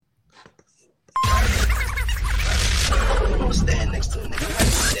wanna stand next to a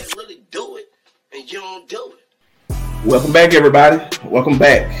nigga that really do it, and you don't do it. Welcome back, everybody. Welcome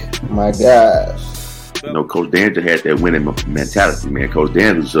back. My gosh. You know, Coach Danger had that winning mentality, man. Coach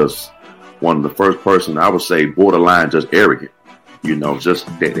Danger's just one of the first person, I would say, borderline just arrogant. You know, just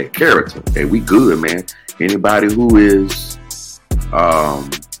that character. Hey, we good, man. Anybody who is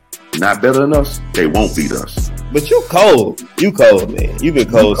not better than us, they won't beat us. But you cold. You cold, man. You been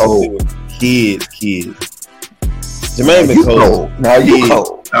cold since we were kids. Jermaine been cold. Now you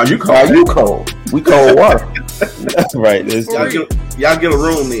cold. Now you cold. Now you cold. We cold water. Right. Y'all get a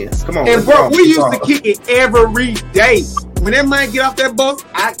room then. Come on. And bro, we used to kick it every day. When that man get off that bus,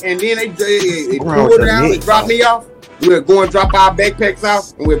 and then they pull it down and drop me off, we'll go and drop our backpacks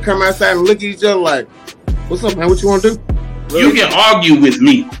off, and we'll come outside and look at each other like, what's up, man? What you want to do? You can argue with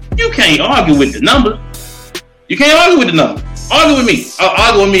me. You can't argue with the number. You can't argue with the number. Argue with me.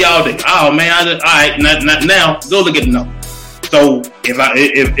 Argue with me all day. Oh man, all right, not now. Go look at the number. So if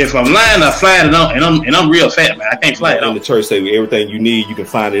I'm lying, I fly it on, and I'm real fat, man. I can't fly it on. In the church say everything you need, you can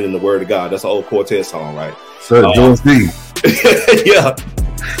find it in the Word of God. That's an old Cortez song, right? So George D. Yeah.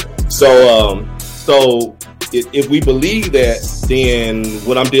 So if we believe that, then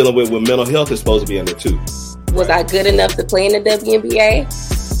what I'm dealing with mental health is supposed to be in there too. Was I good enough to play in the WNBA?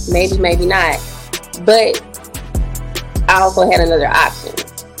 Maybe, maybe not. But I also had another option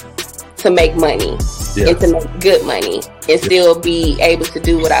to make money and to make good money and still be able to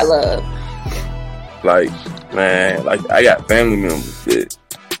do what I love. Like, man, like I got family members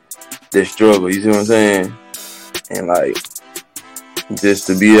that struggle, you see what I'm saying? And like, just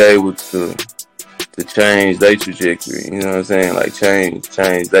to be able to change their trajectory, you know what I'm saying? Like change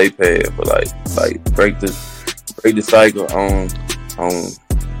their path, but like break the cycle on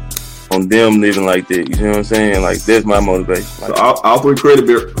them living like that. You see what I'm saying? Like that's my motivation. Like, so all three creative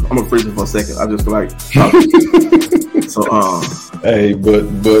beer. I'm gonna freeze it for a second. I just feel like Hey, but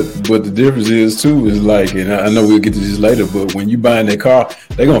the difference is too is like, and I know we'll get to this later, but when you buying that car,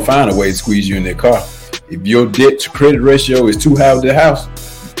 they're gonna find a way to squeeze you in that car. If your debt to credit ratio is too high of the house,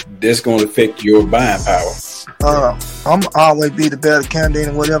 that's gonna affect your buying power. I'm always be the better candidate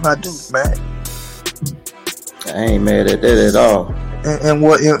in whatever I do, man. I ain't mad at that at all. And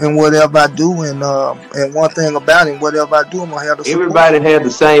whatever I do, and one thing about it, whatever I do, I'm gonna have the support. Everybody has the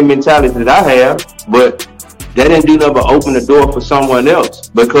same mentality that I have, but that didn't do nothing but open the door for someone else,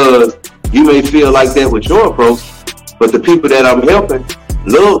 because you may feel like that with your approach, but the people that I'm helping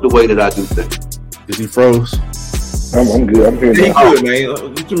love the way that I do things. Is he froze? I'm good. I'm here. He good,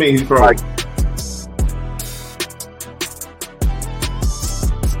 man. What you mean he's froze?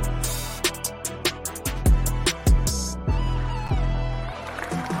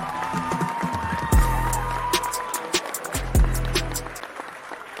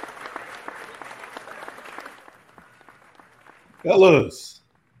 Fellas,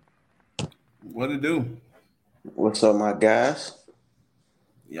 What it do? What's up, my guys?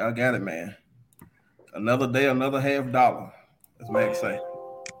 Y'all got it, man. Another day, another $50. As Max say.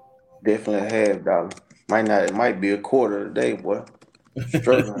 Definitely $50. It might be a quarter today, boy.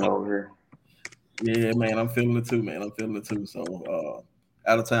 Struggling over here. Yeah, man, I'm feeling it too, man. So,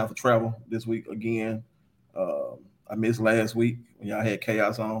 out of time for travel this week again. I missed last week when y'all had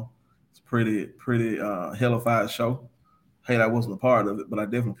Chaos on. It's pretty hellified show. Hey, I wasn't a part of it, but I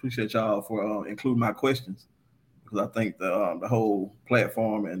definitely appreciate y'all for including my questions, because I think the whole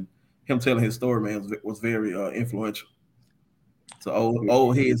platform and him telling his story, man, was very influential to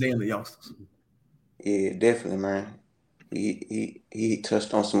old heads and the youngsters. Yeah, definitely, man. He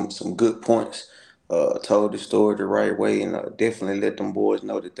touched on some good points. Told the story the right way, and definitely let them boys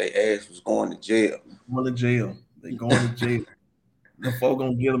know that they ass was going to jail. They going to jail. The folk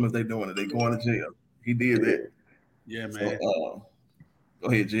gonna get them if they doing it. They going to jail. He did that. Yeah, man. So, go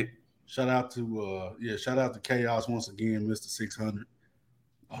ahead, Jake. Shout out to Chaos once again, Mr. 600.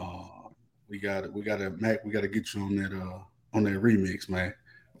 We got to Mac. We got to get you on that remix, man.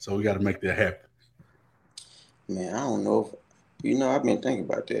 So we got to make that happen. Man, I don't know if I've been thinking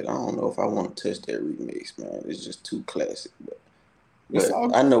about that. I don't know if I want to touch that remix, man. It's just too classic. But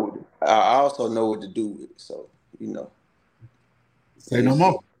I know. I also know what to do with it. So Say no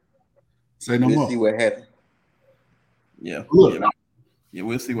more. We'll see what happens. Yeah,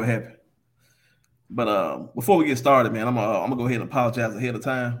 we'll see what happens. But before we get started, man, I'm gonna go ahead and apologize ahead of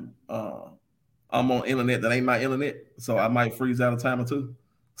time. I'm on internet that ain't my internet, so I might freeze out a time or two.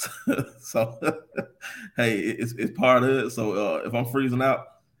 So, hey, it's part of it. So if I'm freezing out,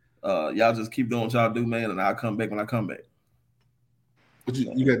 y'all just keep doing what y'all do, man, and I'll come back when I come back. But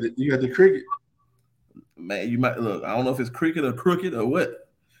you got the cricket, man. You might look. I don't know if it's cricket or crooked or what.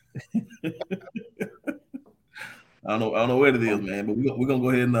 I don't know what it is, man, but we're gonna go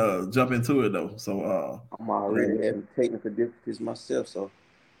ahead and jump into it though. So I'm already having technical difficulties myself, so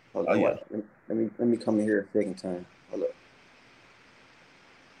hold on. Yeah. Let me come in here a second time. Hold up.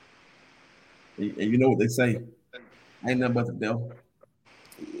 And you know what they say, ain't nothing but the devil.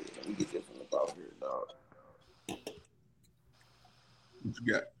 Yeah, let me get this one about here, dog. What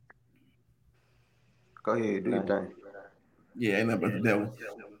you got? Go ahead, do your thing. Yeah, ain't nothing but the devil.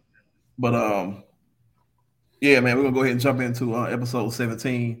 But yeah, man, we're gonna go ahead and jump into episode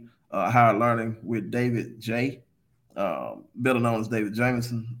 17, Higher Learning with David J. Better known as David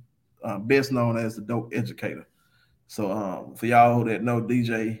Jameson, best known as the Dope Educator. So for y'all that know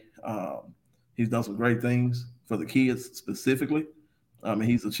DJ, he's done some great things for the kids specifically. And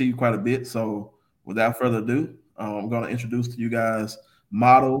he's achieved quite a bit. So without further ado, I'm going to introduce to you guys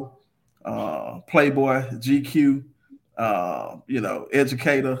model, Playboy, GQ,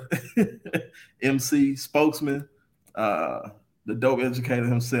 educator, MC, spokesman, the Dope Educator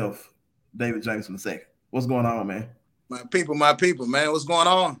himself, David Jameson II. What's going on, man? My people, man. What's going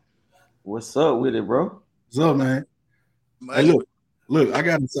on? What's up with it, bro? What's up, man? Hey, look. I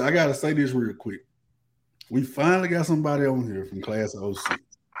gotta say this real quick. We finally got somebody on here from class of 06.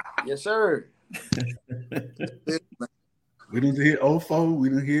 Yes, sir. We didn't hit 04, we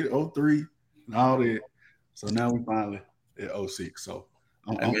didn't hit 03, and all that. So now we finally at 06. So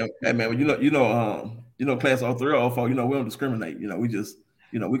hey man, you know, class of 03 or 04, we don't discriminate. We just,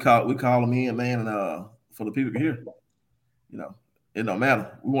 we call them in, man, and for the people to hear. It don't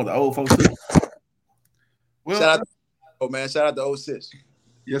matter. We want the old folks too. Well, shout out to 06.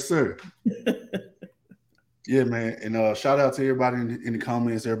 Yes, sir. Yeah, man. And shout out to everybody in the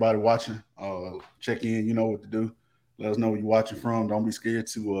comments, everybody watching. Check in, you know what to do. Let us know where you're watching from. Don't be scared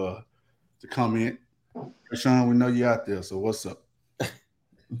to comment. Sean, we know you out there, so what's up?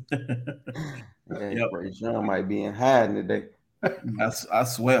 Sean might be in hiding today. I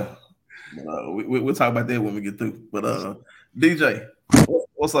swear. We'll talk about that when we get through. But DJ,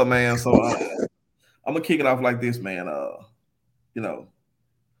 what's up, man? So I'm gonna kick it off like this, man.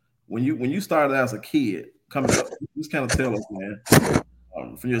 When you started as a kid coming up, just kind of tell us, man,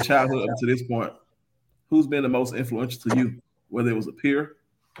 from your childhood up to this point, who's been the most influential to you? Whether it was a peer,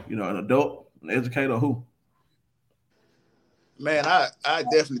 an adult, an educator, or who? Man, I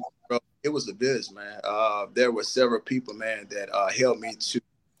definitely, bro, it was a business, man. There were several people, man, that helped me to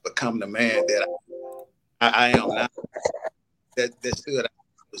become the man that I am now. That stood out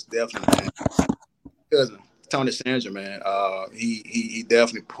was definitely, man, cousin Tony Sandra, man. He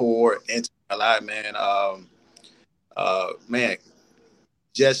definitely poured into my life, man. Man,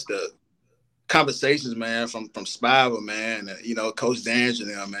 just the conversations, man, from Spival, man, Coach Danger,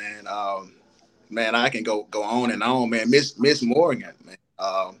 man. Man, I can go on and on, man. Miss Morgan, man.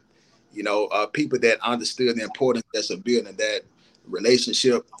 People that understood the importance of building that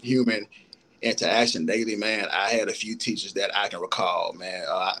relationship, human interaction daily, man. I had a few teachers that I can recall, man.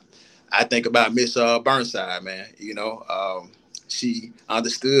 I think about Miss Burnside, man. She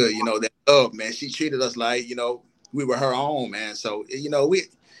understood, that love, man. She treated us like, we were her own, man. So,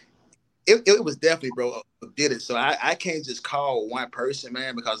 it was definitely, bro, did it. So I can't just call one person,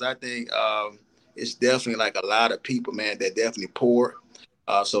 man, because I think it's definitely like a lot of people, man, that definitely pour.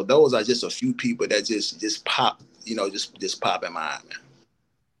 So those are just a few people that just pop, just pop in mind, man.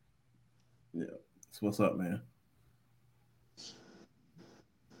 Yeah. So what's up, man?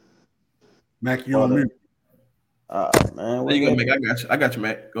 Mac, you on mute. Man, there you go, Mac. I got you,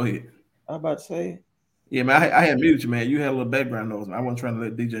 Mac. Go ahead. I about to say. Yeah, man, I had muted you, man. You had a little background noise, man. I wasn't trying to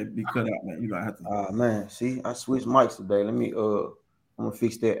let DJ be cut out, man. I have to. Man, see, I switched mics today. Let me I'm gonna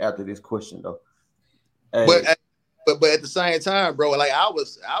fix that after this question though. Hey. But at the same time, bro, like I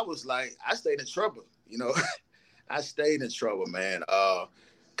was like, I stayed in trouble, I stayed in trouble, man.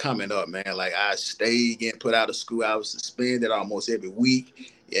 Coming up, man, like I stayed getting put out of school. I was suspended almost every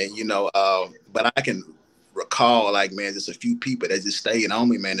week, and but I can recall, like, man, just a few people that just stayed on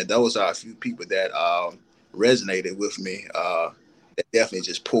me, man. And those are a few people that resonated with me. That definitely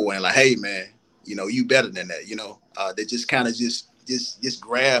just pulled in, like, hey, man, you better than that. They just kind of just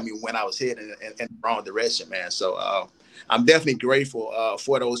grabbed me when I was heading in the wrong direction, man. So I'm definitely grateful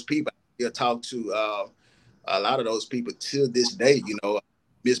for those people. I still talk to a lot of those people till this day.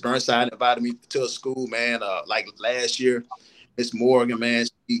 Miss Burnside invited me to a school, man. Like last year, Miss Morgan, man,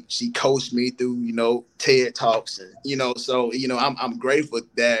 she coached me through, TED Talks, and so I'm grateful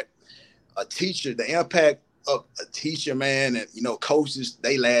that a teacher, the impact of a teacher, man, and coaches,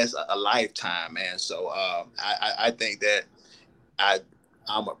 they last a lifetime, man. So I think that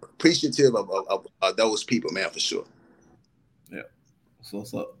I'm appreciative of those people, man, for sure. Yeah. So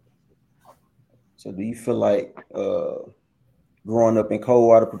what's up? So do you feel like growing up in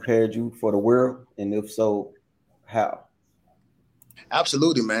Coldwater prepared you for the world? And if so, how?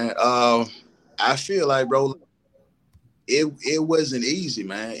 Absolutely, man. I feel like, bro, it wasn't easy,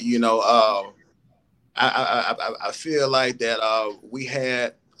 man. You know, I feel like that we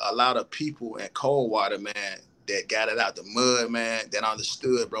had a lot of people in Coldwater, man, that got it out the mud, man, that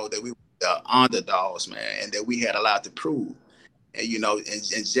understood, bro, that we were the underdogs, man, and that we had a lot to prove. And you know, and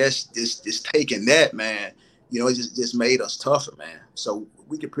just taking that, man, you know, it just made us tougher, man. So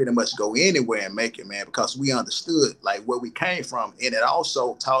we could pretty much go anywhere and make it, man, because we understood like where we came from, and it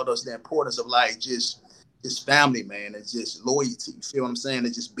also taught us the importance of like just family, man, and just loyalty. You feel what I'm saying?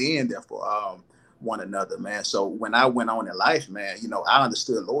 And just being there for one another, man. So when I went on in life, man, you know, I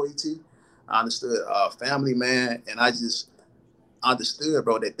understood loyalty, I understood family, man, and I just understood,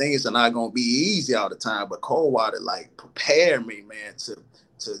 bro, that things are not gonna be easy all the time. But Coldwater like prepared me, man, to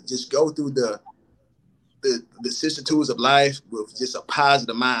just go through the vicissitudes of life with just a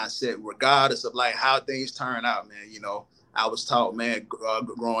positive mindset, regardless of like how things turn out, man. You know, I was taught, man,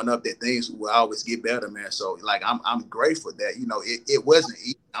 growing up that things will always get better, man. So like I'm grateful that, you know, it wasn't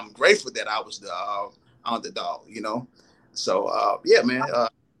easy. I'm grateful that I was the underdog, you know. So yeah, man,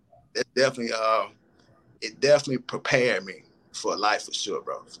 it definitely prepared me for life for sure,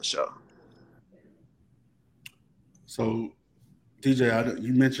 bro, for sure. So, DJ,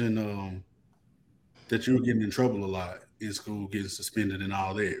 you mentioned that you were getting in trouble a lot in school, getting suspended and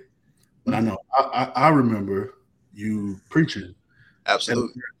all that. But I know I remember you preaching absolutely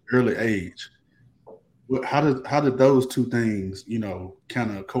at an early age. How did those two things, you know,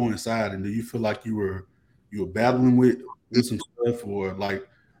 kind of coincide? And do you feel like you were battling with some stuff, or like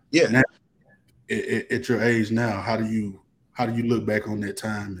now, at your age now, how do you look back on that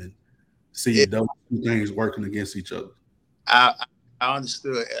time and see those two things working against each other? I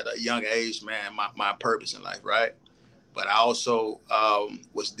understood at a young age, man, my purpose in life, right? But I also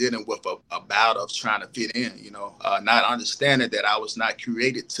was dealing with a bout of trying to fit in, you know, not understanding that I was not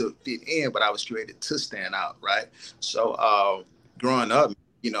created to fit in, but I was created to stand out, right? So growing up,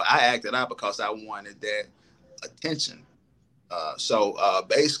 you know, I acted out because I wanted that attention. So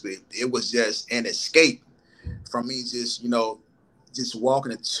basically, it was just an escape from me just, you know, just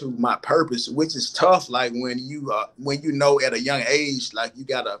walking into my purpose, which is tough. Like when you know at a young age, like you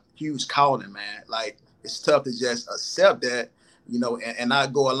got a huge calling, man. Like it's tough to just accept that, you know, and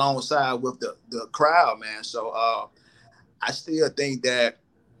not go alongside with the crowd, man. So I still think that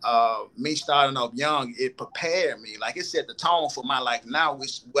me starting off young, it prepared me. Like it set the tone for my life now,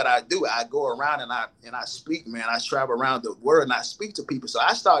 which what I do. I go around and I speak, man. I travel around the world and I speak to people. So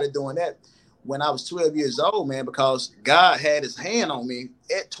I started doing that when I was 12 years old, man, because God had his hand on me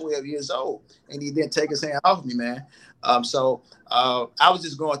at 12 years old and he didn't take his hand off me, man. So I was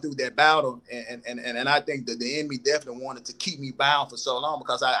just going through that battle and I think that the enemy definitely wanted to keep me bound for so long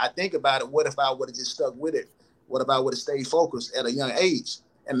because I think about it. What if I would have just stuck with it? What if I would have stayed focused at a young age?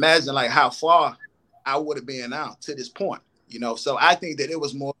 Imagine like how far I would have been now to this point, you know? So I think that it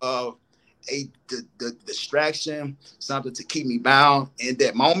was more of the distraction, something to keep me bound in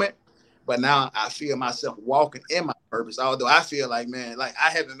that moment. But now I feel myself walking in my purpose. Although I feel like, man, like I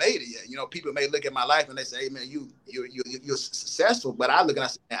haven't made it yet. You know, people may look at my life and they say, "Hey, man, you're successful." But I look and I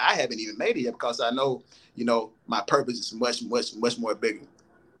say, man, I haven't even made it yet because I know, you know, my purpose is much more bigger.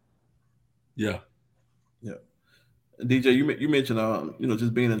 Yeah. DJ, you mentioned you know,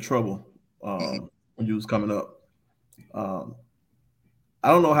 just being in trouble when you was coming up. I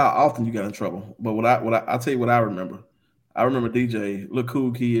don't know how often you got in trouble, but I'll tell you what I remember. I remember DJ, little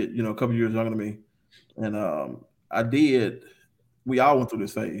cool kid, you know, a couple years younger than me, and we all went through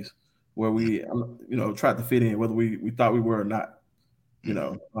this phase where we, you know, tried to fit in, whether we thought we were or not. You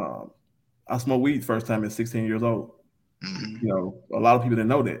know, I smoked weed first time at 16 years old. You know, a lot of people didn't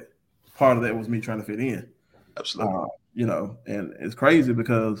know that. Part of that was me trying to fit in. Absolutely. You know, and it's crazy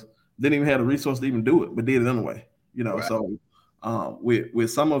because didn't even have the resource to even do it, but did it anyway. You know, right. So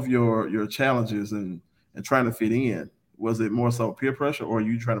with some of your challenges and trying to fit in, was it more so peer pressure, or are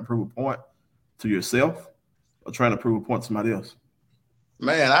you trying to prove a point to yourself, or trying to prove a point to somebody else?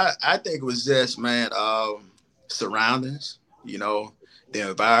 Man, I think it was just, man, surroundings, you know, the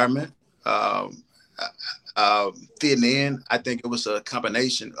environment, fitting in. I think it was a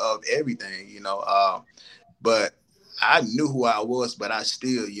combination of everything, you know, but I knew who I was, but I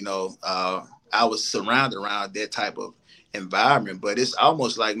still, you know, I was surrounded around that type of environment. But it's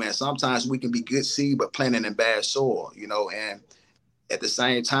almost like, man, sometimes we can be good seed, but planting in bad soil, you know, and at the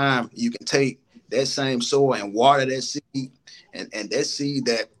same time, you can take that same soil and water that seed, and that seed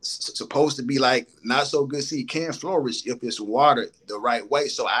that's supposed to be like not so good seed can flourish if it's watered the right way.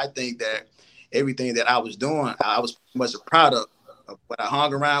 So I think that everything that I was doing, I was much a product of what I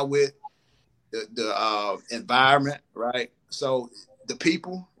hung around with, the environment, right? So the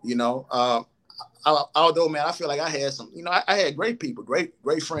people, although, man, I feel like I had some, I had great people, great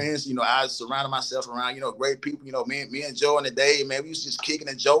friends. I surrounded myself around, great people. Me and Joe and the day, man, we was just kicking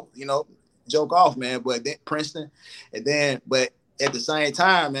and joke off, man. But then Princeton, but at the same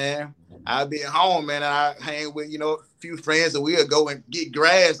time, man, I'd be at home, man, and I hang with, a few friends, and we'll go and get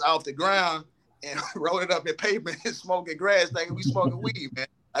grass off the ground and roll it up in paper and smoking grass, thinking we smoking weed, man.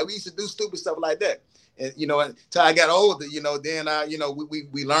 Like, we used to do stupid stuff like that. And, until I got older, then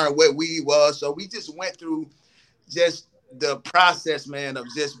we learned what weed was. So we just went through just the process, man, of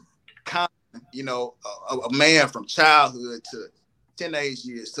just a man from childhood to teenage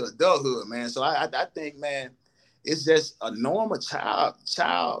years to adulthood, man. So I think, man, it's just a normal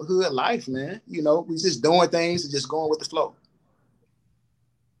childhood life, man. We just doing things and just going with the flow.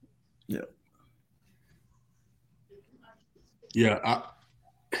 Yeah. Yeah.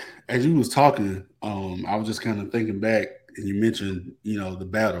 As you was talking, I was just kind of thinking back, and you mentioned, the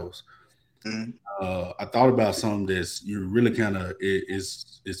battles. Mm-hmm. I thought about something that's you really kind of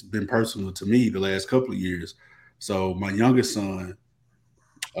it's been personal to me the last couple of years. So my youngest son,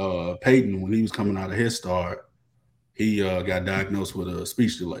 Peyton, when he was coming out of Head Start, he got diagnosed with a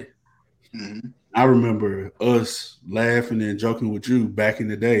speech delay. Mm-hmm. I remember us laughing and joking with you back in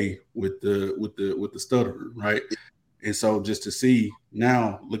the day with the stuttering, right? And so just to see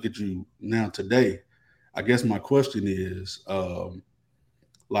now, look at you now today, I guess my question is, how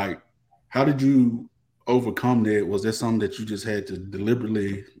did you overcome that? Was that something that you just had to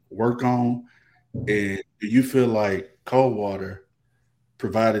deliberately work on? And do you feel like Coldwater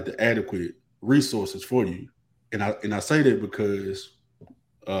provided the adequate resources for you? And I say that because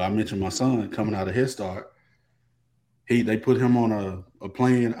I mentioned my son coming out of Head Start. They put him on a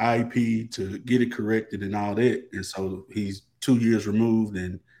planned IEP to get it corrected and all that. And so he's 2 years removed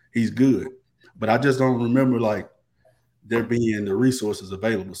and he's good. But I just don't remember there being the resources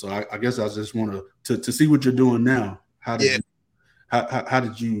available. So I guess I just want to see what you're doing now. How did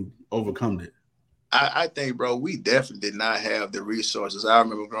you overcome that? I think, bro, we definitely did not have the resources. I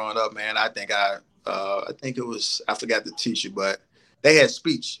remember growing up, man. I think it was, I forgot the teacher, but they had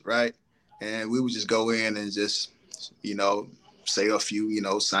speech, right? And we would just go in and just, say a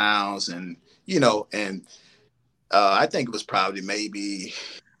few, sounds and I think it was probably maybe,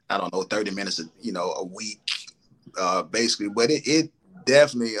 I don't know, 30 minutes, a week, basically. But it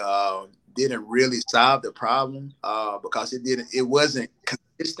definitely didn't really solve the problem because it wasn't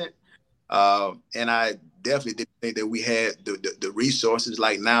consistent. And I definitely didn't think that we had the resources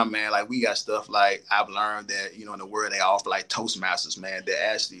like now, man. Like, we got stuff like I've learned that, in the world they offer like Toastmasters, man, that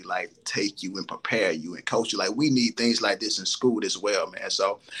actually like take you and prepare you and coach you. Like, we need things like this in school as well, man.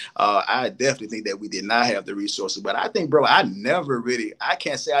 So I definitely think that we did not have the resources. But I think, bro, I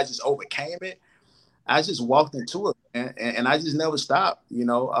can't say I just overcame it. I just walked into it, man, and I just never stopped.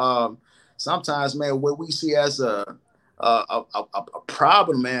 Sometimes, man, what we see as a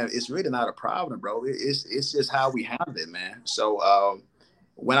problem, man, it's really not a problem, bro. It's just how we handle it, man. So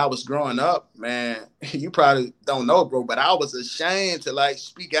when I was growing up, man, you probably don't know, bro, but I was ashamed to like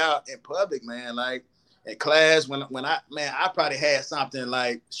speak out in public, man. Like in class, when I probably had something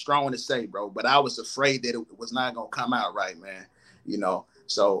like strong to say, bro, but I was afraid that it was not gonna come out right, man.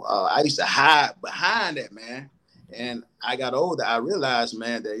 So I used to hide behind that, man. And I got older, I realized,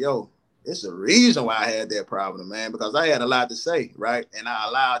 man, that it's a reason why I had that problem, man, because I had a lot to say, right? And I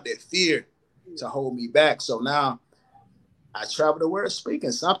allowed that fear to hold me back. So now I travel the world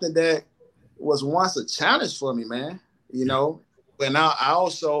speaking, something that was once a challenge for me, man, But now I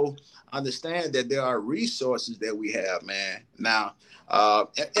also understand that there are resources that we have, man. Now,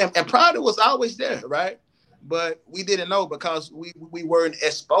 and pride was always there, right? But we didn't know because we weren't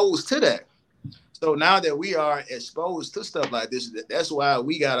exposed to that. So now that we are exposed to stuff like this, that's why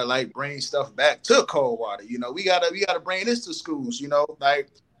we gotta like bring stuff back to Coldwater. We gotta bring this to schools.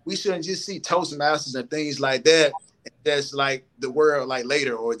 Like, we shouldn't just see Toastmasters and things like that. That's like the world like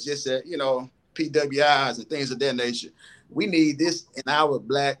later, or just at PWIs and things of that nature. We need this in our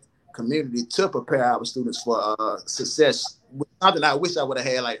Black community to prepare our students for success. Something I wish I would have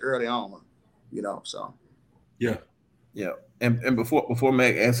had like early on. So yeah. And before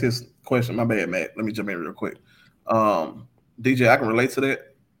Mac asks his question, my bad, Mac. Let me jump in real quick. DJ, I can relate to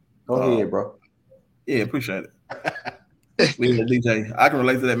that. Go ahead, bro. Yeah, appreciate it. Yeah, DJ, I can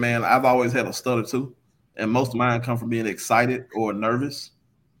relate to that, man. I've always had a stutter too, and most of mine come from being excited or nervous,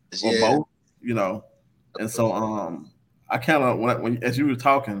 or both. And so I kind of when as you were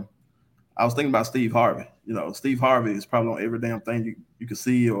talking, I was thinking about Steve Harvey. Steve Harvey is probably on every damn thing you can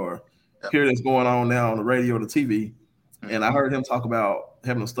see or hear that's going on now on the radio or the TV. And I heard him talk about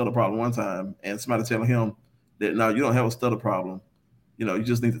having a stutter problem one time, and somebody telling him that no, you don't have a stutter problem. You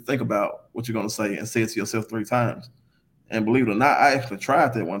just need to think about what you're going to say and say it to yourself 3 times. And believe it or not, I actually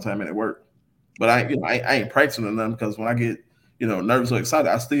tried that one time and it worked. But I ain't practicing or nothing, because when I get nervous or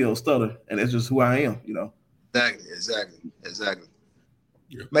excited, I still stutter, and it's just who I am. Exactly.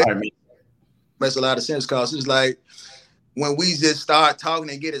 Yeah. Makes a lot of sense, because it's like when we just start talking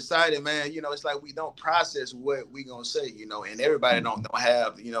and get excited, man, it's like we don't process what we gonna say, and everybody don't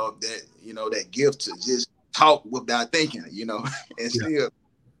have that gift to just talk without thinking, and still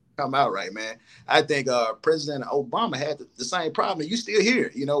come out right, man. I think President Obama had the same problem. You still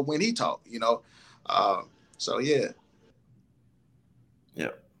hear, when he talked, so yeah.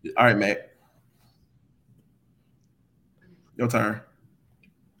 Yeah. All right, Matt. Your turn.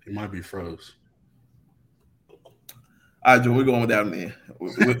 It might be froze. All right, Joe, we're going with that then.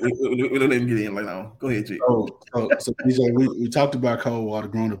 We don't even get in right now. Go ahead, G. So DJ, we talked about cold water,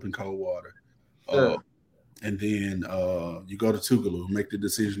 growing up in cold water. And then you go to Tougaloo, make the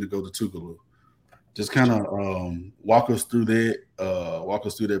decision to go to Tougaloo. Just kind of walk us through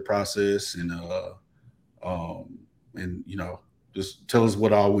that process, and just tell us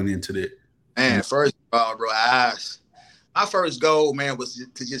what all went into that. Man, first of all, bro, my first goal, man, was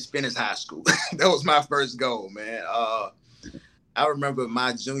to just finish high school. That was my first goal, man. I remember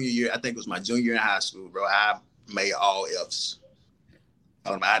my junior year. I think it was my junior year in high school, bro. I made all Fs.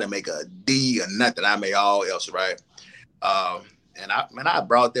 I didn't make a D or nothing. I made all Fs, right? And I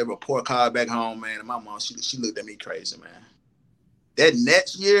brought that report card back home, man. And my mom, she looked at me crazy, man. That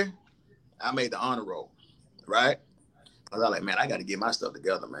next year, I made the honor roll, right? I was like, man, I got to get my stuff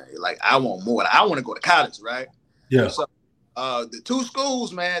together, man. Like, I want more. I want to go to college, right? Yeah. So, the 2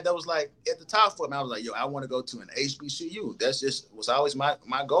 schools, man, that was like at the top for me. I was like, yo, I want to go to an HBCU. That's just was always my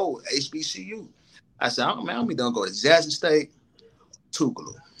goal, HBCU. I said, I'm going to go to Jackson State,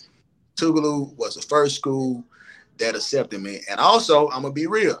 Tougaloo. Tougaloo was the first school that accepted me. And also, I'm going to be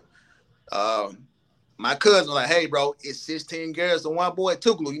real. My cousin was like, hey, bro, it's 16 girls and 1 boy at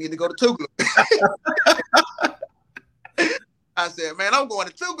Tougaloo. You need to go to Tougaloo. I said, man, I'm going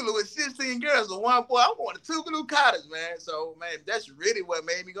to Tougaloo with 16 girls and 1 boy. I'm going to Tougaloo Cottage, man. So, man, that's really what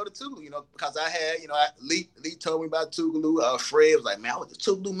made me go to Tougaloo, because I had, Lee told me about Tougaloo. Fred was like, man, I went to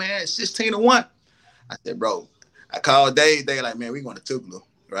Tougaloo, man, 16 to 1. I said, bro, I called Dave. They like, man, we going to Tougaloo,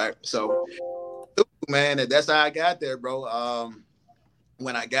 right? So, Tougaloo, man, that's how I got there, bro.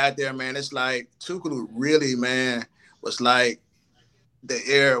 When I got there, man, it's like Tougaloo really, man, was like the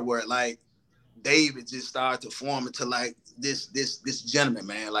era where, like, David just started to form into, like, this gentleman,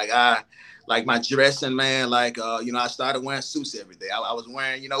 man. Like my dressing, man. Like I started wearing suits every day. I was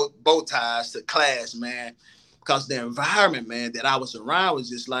wearing bow ties to class, man, because the environment, man, that I was around was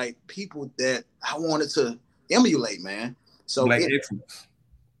just like people that I wanted to emulate, man. So Black excellence.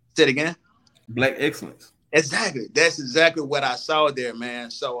 Say it again. Black excellence. Exactly. That's exactly what I saw there, man.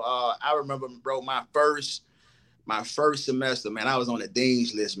 So I remember, bro, my first semester, man, I was on the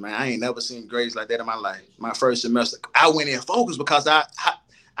dean's list, man. I ain't never seen grades like that in my life. My first semester, I went in focused because I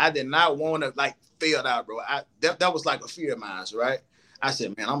did not want to, like, fail out, bro. That was like a fear of mine, right? I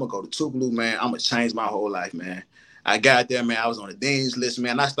said, man, I'm going to go to Tougaloo, man. I'm going to change my whole life, man. I got there, man. I was on the dean's list,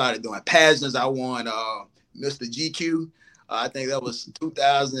 man. I started doing pageants. I won Mr. GQ. I think that was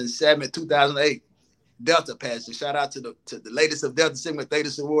 2007, 2008. Delta pageant. Shout out to the latest of Delta Sigma Theta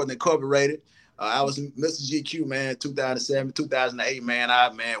Award Incorporated. I was Mr. GQ, man, 2007, 2008, man.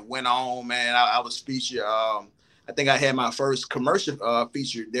 I went on, man. I was featured. I think I had my first commercial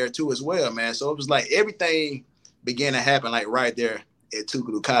featured there too as well, man. So it was like everything began to happen like right there at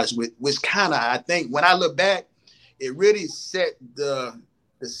Tougaloo College, which kind of, I think, when I look back, it really set the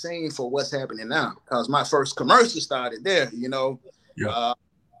scene for what's happening now. Because my first commercial started there, Yeah.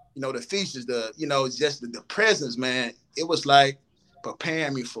 The features, just the presence, man. It was like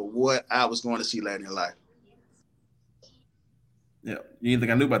preparing me for what I was going to see later in life. Yeah, you didn't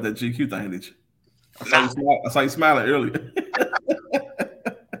think I knew about that GQ thing, did you? I saw you smiling earlier.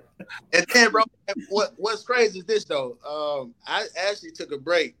 And then, bro, what's crazy is this though. I actually took a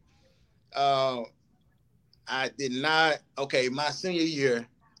break. I did not. Okay, my senior year,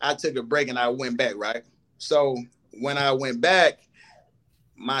 I took a break and I went back. Right. So when I went back,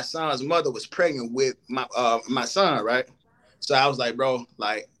 my son's mother was pregnant with my son. Right. So I was like, bro,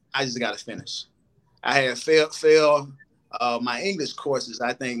 like, I just got to finish. I had failed my English courses,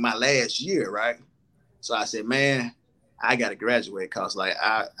 I think, my last year, right? So I said, man, I got to graduate because, like,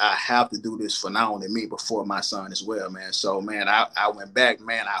 I have to do this for not only me, but for my son as well, man. So, man, I went back,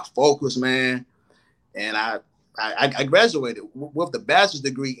 man. I focused, man. And I I graduated with the bachelor's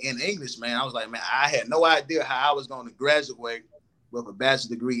degree in English, man. I was like, man, I had no idea how I was going to graduate with a bachelor's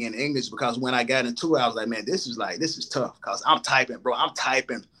degree in English, because when I got into it, I was like, man, this is tough, because I'm typing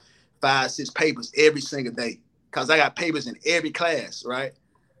 5-6 papers every single day, because I got papers in every class, right?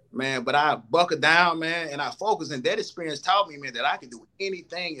 Man, but I buckled down, man, and I focused, and that experience taught me, man, that I can do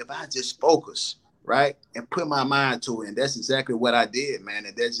anything if I just focus, right, and put my mind to it, and that's exactly what I did, man,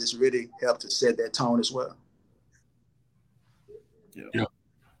 and that just really helped to set that tone as well. Yeah.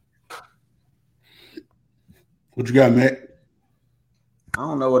 What you got, Matt? I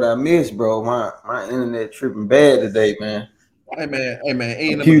don't know what I missed, bro. My internet tripping bad today, man. Hey man.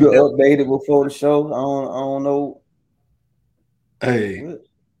 Computer updated before the show. I don't know. Hey, what?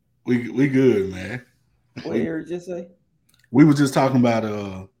 we good, man. What Eric just say? We was just talking about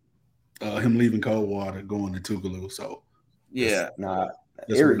him leaving Coldwater, going to Tougaloo. So yeah,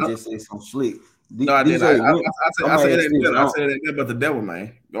 Eric just said some slick. No, I didn't. I said it ain't but the devil,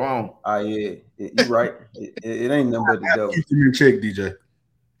 man. Go on. Yeah, you're right. It ain't nothing but the devil. Keep your check, DJ.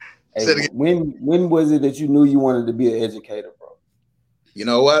 Hey, when was it that you knew you wanted to be an educator, bro? You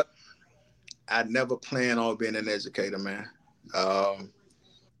know what? I never planned on being an educator, man.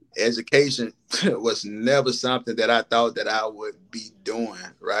 Education was never something that I thought that I would be doing,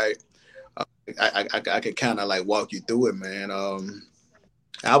 right? I could kind of like walk you through it, man.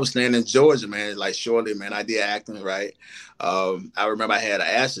 I was staying in Georgia, man. Like shortly, man, I did acting, right? I remember I had an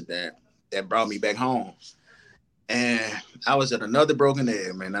accident that brought me back home. And I was at another broken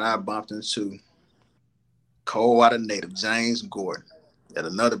egg, man, and I bumped into Coldwater native James Gordon at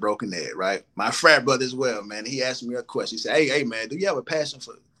another broken egg, right? My frat brother as well, man. He asked me a question. He said, hey, man, do you have a passion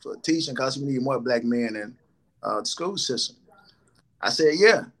for teaching? Because we need more black men in the school system. I said,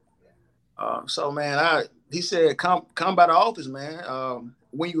 yeah. So, man, he said, come by the office, man,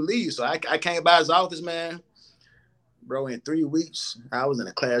 when you leave. So I came by his office, man. Bro, in 3 weeks, I was in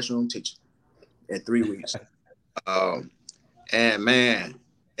a classroom teaching. In 3 weeks. And man,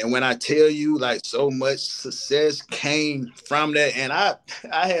 and when I tell you, like, so much success came from that, and I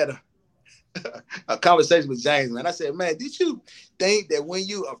had a conversation with James, man. I said, man, did you think that when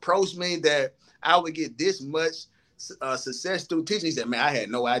you approached me that I would get this much success through teaching? He said, man, I had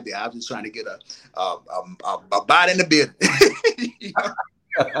no idea. I was just trying to get a bite in the building. He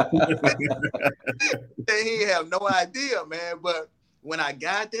didn't have no idea, man. But when I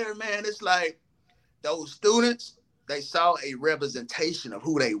got there, man, it's like those students, they saw a representation of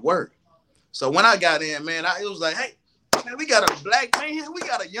who they were. So when I got in, man, it was like, hey, man, we got a black man. We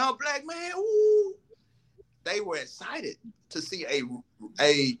got a young black man. Ooh. They were excited to see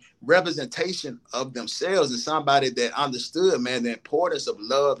a representation of themselves and somebody that understood, man, the importance of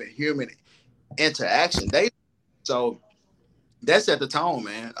love and human interaction. So that set the tone,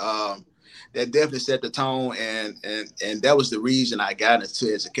 man. That definitely set the tone, and that was the reason I got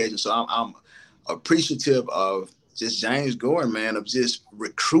into education. So I'm appreciative of just James Gordon, man, of just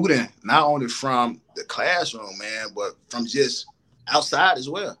recruiting not only from the classroom, man, but from just outside as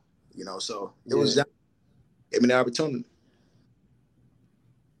well. You know, so it was just gave me the opportunity.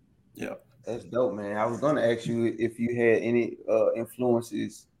 Yeah, that's dope, man. I was gonna ask you if you had any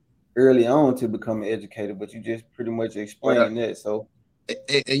influences early on to become an educator, but you just pretty much explained that. So,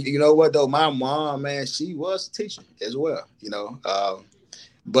 and you know what though, my mom, man, she was a teacher as well. You know,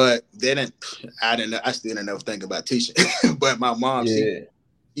 but then I still didn't ever think about teaching. But my mom, she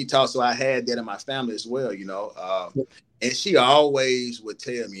taught, so I had that in my family as well. You know, and she always would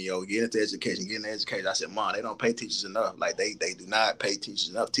tell me, "Yo, get into education, get into education." I said, "Mom, they don't pay teachers enough. Like they do not pay teachers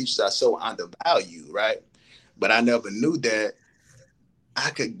enough. Teachers are so undervalued, right?" But I never knew that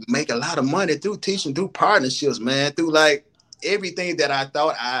I could make a lot of money through teaching, through partnerships, man, through like everything that I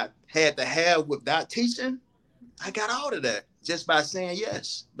thought I had to have without teaching. I got all of that just by saying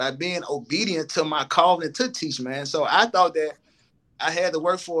yes, by being obedient to my calling to teach, man. So I thought that I had to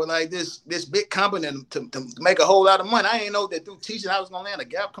work for like this big company to make a whole lot of money. I ain't know that through teaching I was gonna land a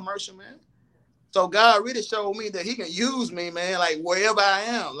Gap commercial, man. So God really showed me that He can use me, man, like wherever I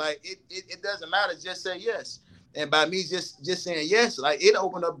am. Like it doesn't matter, just say yes. And by me just saying yes, like it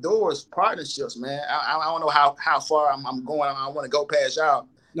opened up doors, partnerships, man. I don't know how far I'm going. I want to go past y'all.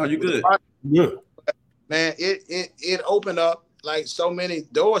 No, you're good. Yeah. Man, it opened up like so many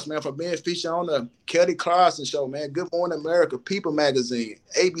doors, man, for being featured on the Kelly Clarkson show, man. Good Morning America, People Magazine,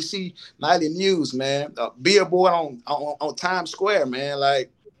 ABC Nightly News, man. Billboard on Times Square, man.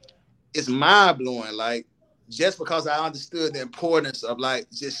 Like it's mind blowing. Like just because I understood the importance of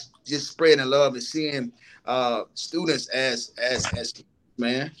like just spreading love and seeing students as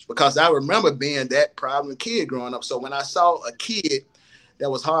man, because I remember being that problem kid growing up. So when I saw a kid that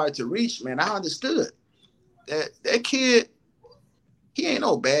was hard to reach, man, I understood. that kid, he ain't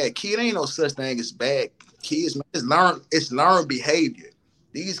no bad kid. Ain't no such thing as bad kids, man. It's learned behavior.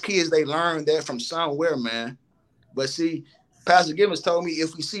 These kids, they learn that from somewhere, man. But see, Pastor Gibbons told me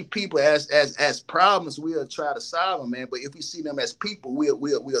if we see people as problems, we'll try to solve them, man. But if we see them as people,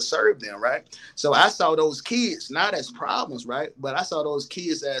 we'll serve them, right? So I saw those kids not as problems, right? But I saw those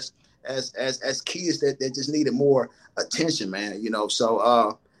kids as kids that just needed more attention, man. You know,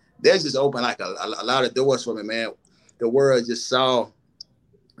 so there's just opened like a lot of doors for me, man. The world just saw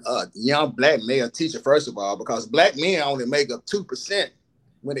a young black male teacher, first of all, because black men only make up 2%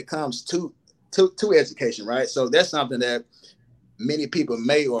 when it comes to education, right? So that's something that many people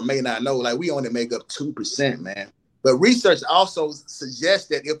may or may not know. Like, we only make up 2%, man. But research also suggests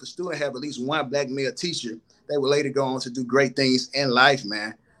that if a student have at least one black male teacher, they will later go on to do great things in life,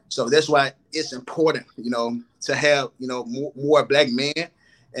 man. So that's why it's important, you know, to have, you know, more black men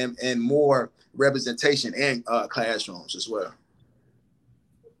and more representation in classrooms as well.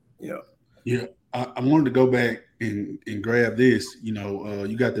 Yeah. I wanted to go back and grab this. You know,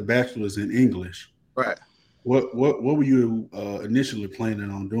 you got the bachelor's in English, right? What were you initially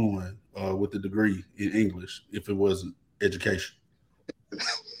planning on doing with the degree in English if it wasn't education?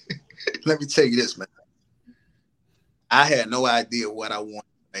 Let me tell you this, man. I had no idea what I wanted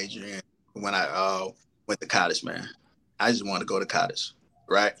to major in when I went to college, man. I just wanted to go to college,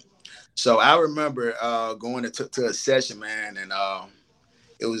 right? So I remember going to a session, man, and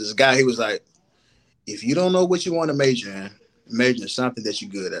it was this guy. He was like, if you don't know what you want to major in something that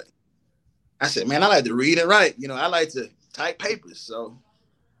you're good at. I said, man, I like to read and write. You know, I like to type papers. So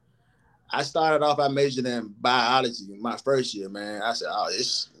I started off, I majored in biology my first year, man. I said, oh,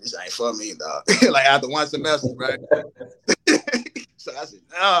 this ain't for me, dog. Like after one semester, right? So I said,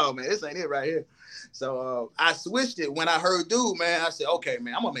 oh, man, this ain't it right here. So I switched it when I heard dude, man. I said, okay,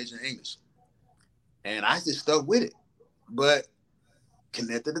 man, I'm going to major in English. And I just stuck with it. But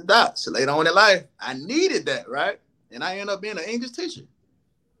connected the dots. So later on in life, I needed that, right? And I ended up being an English teacher.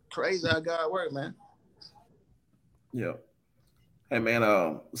 Crazy how God worked, man. Yeah. Hey,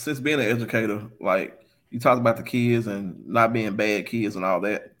 man, since being an educator, like you talked about the kids and not being bad kids and all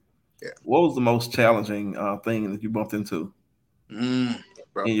that. Yeah. What was the most challenging thing that you bumped into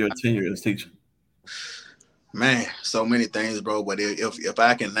bro, in your tenure as teacher? Man, so many things, bro. But if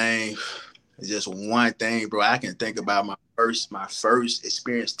I can name just one thing, bro, I can think about my first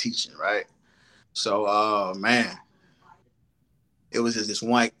experience teaching, right? So, man, it was just this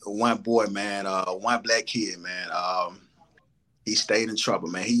one boy, man, one black kid, man. He stayed in trouble,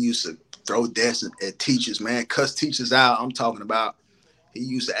 man. He used to throw desks at teachers, man, cuss teachers out. I'm talking about he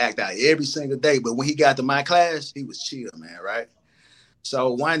used to act out every single day. But when he got to my class, he was chill, man, right?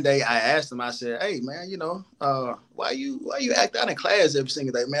 So one day I asked him, I said, hey, man, you know, why you act out in class every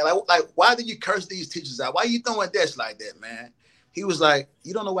single day, man? Like, why do you curse these teachers out? Why you throwing desks like that, man? He was like,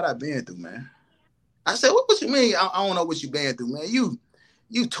 you don't know what I've been through, man. I said, what you mean? I don't know what you've been through, man.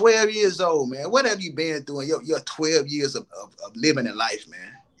 You 12 years old, man. What have you been through in your 12 years of living in life,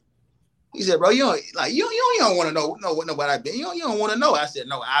 man? He said, bro, you don't want to know what I've been. You don't want to know. I said,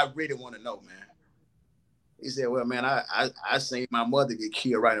 no, I really want to know, man. He said, well, man, I seen my mother get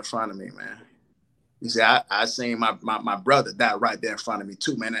killed right in front of me, man. He said, I seen my brother die right there in front of me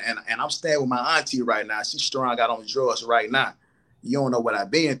too, man. And I'm staying with my auntie right now. She's strung out on drugs right now. You don't know what I've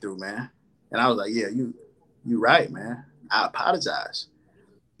been through, man. And I was like, yeah, you right, man. I apologize.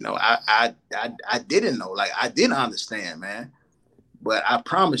 You know, I didn't know. Like, I didn't understand, man. But I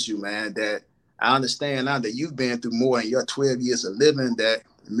promise you, man, that I understand now that you've been through more in your 12 years of living that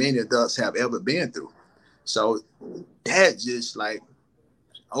many adults have ever been through. So that just like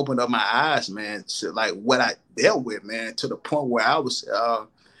opened up my eyes, man, to like what I dealt with, man, to the point where I was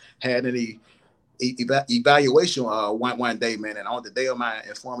had an evaluation one day, man. And on the day of my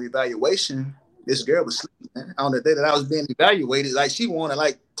informal evaluation, this girl was sleeping, man. On the day that I was being evaluated, like she wanted to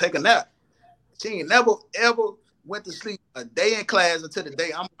like take a nap. She ain't never ever went to sleep a day in class until the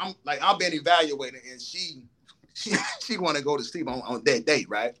day I'm being evaluated, and she want to go to sleep on that day,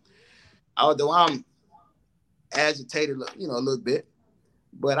 right? Although I'm agitated, you know, a little bit,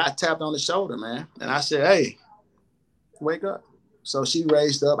 but I tapped on the shoulder, man, and I said, hey, wake up. So she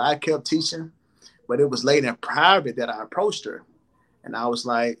raised up. I kept teaching, but it was late in private that I approached her, and I was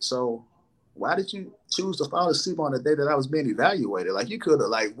like, so why did you choose to fall asleep on the day that I was being evaluated? Like, you could have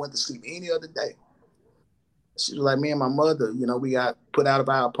like went to sleep any other day. She was like, me and my mother, you know, we got put out of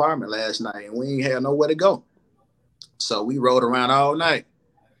our apartment last night and we ain't had nowhere to go. So we rode around all night,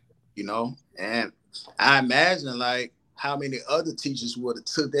 you know, and I imagine like how many other teachers would have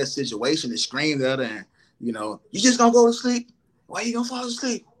took that situation and screamed at her and, you know, you just gonna go to sleep? Why you gonna fall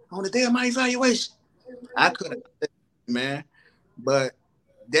asleep on the day of my evaluation? I could have, man, but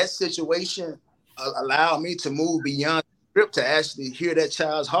that situation allowed me to move beyond the script to actually hear that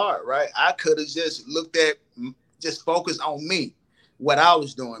child's heart, right? I could have just looked at, just focused on me, what I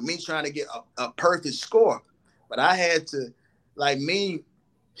was doing, me trying to get a perfect score. But I had to, like me,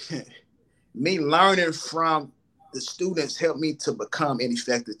 me learning from the students helped me to become an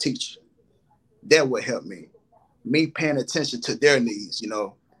effective teacher. That would help me. Me paying attention to their needs,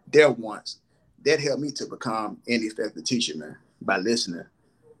 their wants. That helped me to become an effective teacher, man, by listening.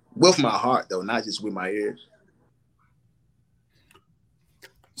 With my heart, though, not just with my ears.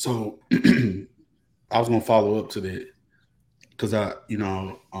 So I was gonna follow up to that because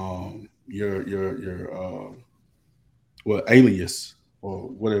your alias or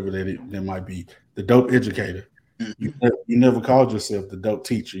whatever that might be, the dope educator. You never called yourself the dope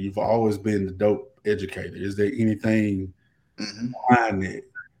teacher. You've always been the dope educator. Is there anything behind it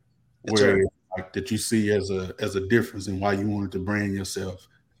where like that you see as a difference in why you wanted to brand yourself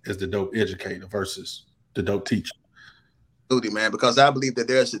as the dope educator versus the dope teacher? Absolutely, man, because I believe that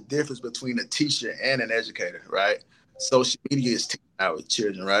there's a difference between a teacher and an educator, right? Social media is teaching our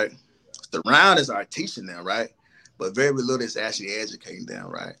children, right? Surroundings are teaching them, right? But very little is actually educating them,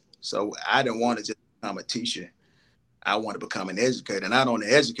 right? So I didn't want to just become a teacher. I want to become an educator, not only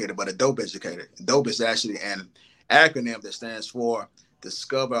an educator, but a dope educator. Dope is actually an acronym that stands for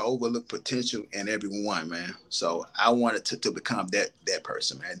Discover Overlooked Potential in Everyone, man. So I wanted to become that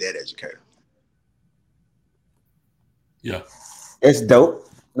person, man, that educator. Yeah. It's dope.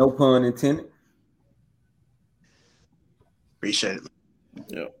 No pun intended. Appreciate it.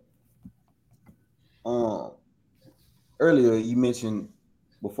 Yeah. Earlier you mentioned,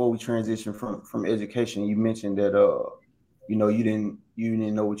 before we transition from education, you mentioned that you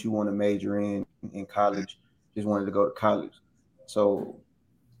didn't know what you want to major in college, just wanted to go to college. So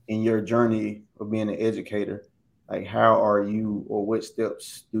in your journey of being an educator, like how are you, or what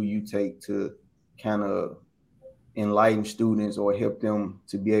steps do you take to kind of enlighten students or help them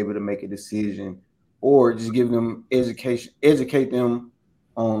to be able to make a decision, or just give them educate them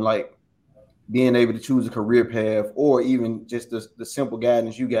on like being able to choose a career path, or even just the simple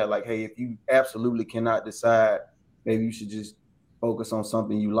guidance you got, like, hey, if you absolutely cannot decide, maybe you should just focus on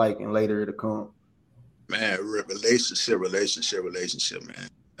something you like and later it'll come. Man, relationship, man.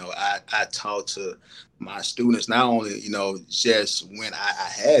 I talk to my students not only, just when I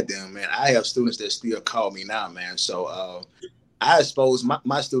had them, man. I have students that still call me now, man. So I expose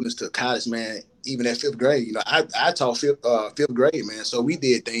my students to college, man, even at fifth grade. I taught fifth grade, man. So we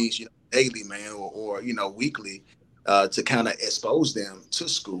did things, daily, man, or weekly, to kind of expose them to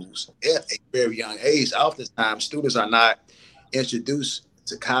schools at a very young age. Oftentimes, students are not introduced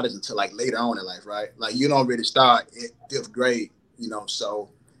to college until like later on in life, right? Like you don't really start at fifth grade, So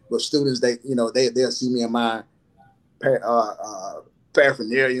with students, they'll see me in my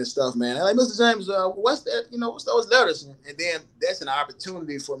paraphernalia and stuff, man. And like, Mr. James, what's that? What's those letters? And then that's an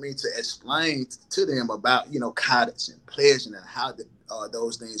opportunity for me to explain to them about, college and pledging and how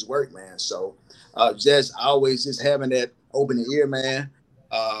those things work, man. So just always just having that open ear, man,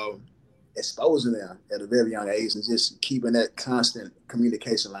 exposing them at a very young age and just keeping that constant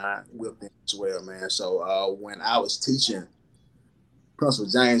communication line with them as well, man. So when I was teaching Principal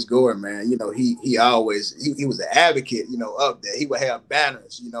James Gordon, man, he always he was an advocate, up there. He would have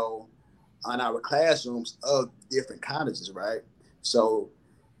banners, on our classrooms of different colleges, right? So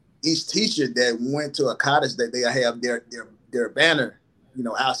each teacher that went to a college, that they have their banner,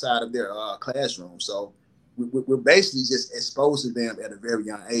 outside of their classroom. So we're basically just exposing them at a very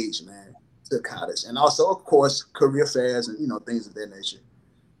young age, man, to college, and also, of course, career fairs and things of that nature.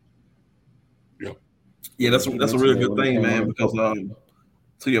 Yeah, that's a really good thing, man. Because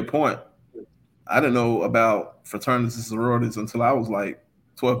to your point, I didn't know about fraternities and sororities until I was like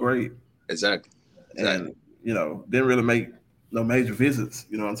 12th grade. Exactly. And didn't really make no major visits,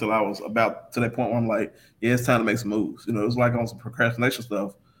 until I was about to that point where I'm like, yeah, it's time to make some moves. It was like on some procrastination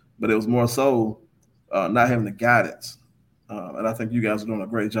stuff, but it was more so not having the guidance. And I think you guys are doing a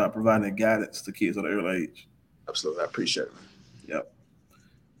great job providing that guidance to kids at an early age. Absolutely. I appreciate it, man. Yep.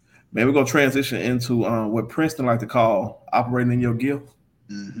 Man, we're going to transition into what Princeton like to call operating in your gift.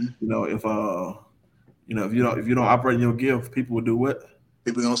 Mm-hmm. If you don't operate in your gift, people will do what?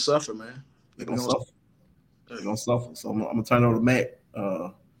 People gonna suffer, man. They're gonna suffer. They're gonna suffer. So I'm gonna turn it over to Matt.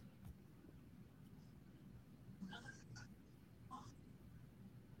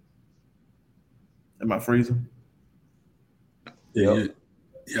 Am I freezing? Yeah.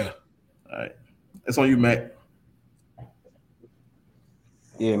 All right. It's on you, Matt.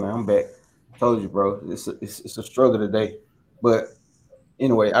 Yeah, man, I'm back. Told you, bro. It's a struggle today. But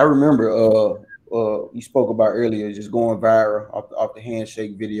anyway, I remember you spoke about earlier, just going viral off the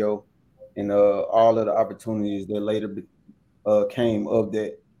handshake video, and all of the opportunities that later came of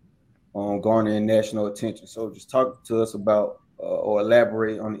that, garnering national attention. So just talk to us about or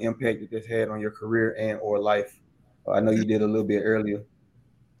elaborate on the impact that this had on your career and or life. I know you did a little bit earlier.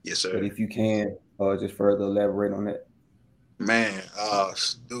 Yes, sir. But if you can, just further elaborate on that. Man,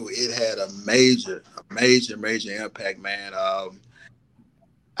 dude, it had a major impact, man.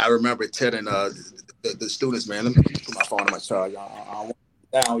 I remember telling the students, man, let me put my phone on my charge. I don't want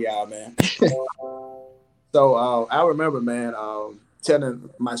to down y'all, man. So I remember, man, telling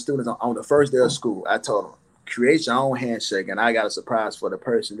my students on the first day of school, I told them, create your own handshake, and I got a surprise for the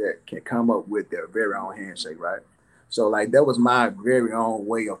person that can come up with their very own handshake, right? So like that was my very own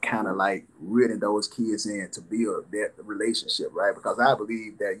way of kind of like reeling those kids in to build that relationship, right? Because I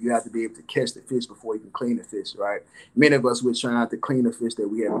believe that you have to be able to catch the fish before you can clean the fish, right? Many of us were trying to clean the fish that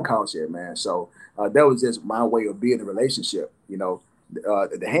we haven't caught yet, man. So that was just my way of building a relationship, you know,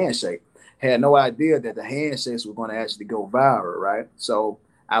 the handshake. Had no idea that the handshakes were going to actually go viral, right? So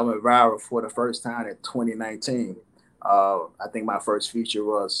I went viral for the first time in 2019. I think my first feature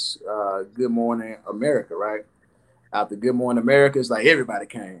was Good Morning America, right? After Good Morning America, it's like everybody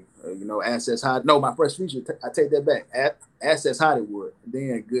came. You know, Access High. No, my first feature, I take that back. Access Hollywood.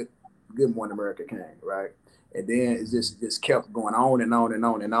 Then Good Morning America came, right? And then it just kept going on and on and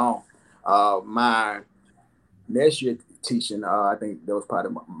on and on. My next year teaching, I think that was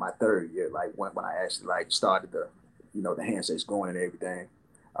probably my third year, like when I actually like started the handshakes going and everything.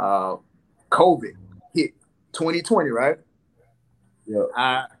 COVID hit 2020, right? Yeah.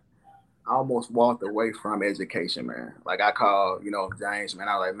 I almost walked away from education, man. Like I called, James, man.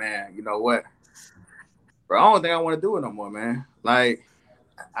 I was like, man, you know what? Bro, I don't think I want to do it no more, man. Like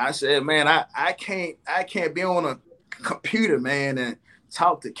I said, man, I can't be on a computer, man, and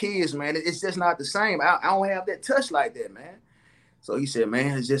talk to kids, man. It's just not the same. I don't have that touch like that, man. So he said,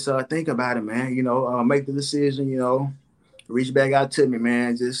 man, just think about it, man. Make the decision, reach back out to me,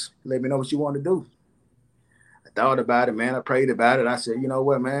 man. Just let me know what you want to do. I thought about it, man. I prayed about it. I said, you know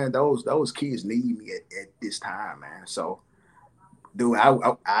what, man, those kids need me at this time, man. So, dude,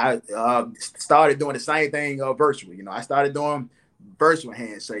 I started doing the same thing virtually. I started doing virtual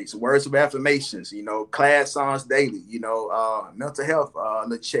handshakes, words of affirmations, class songs daily, mental health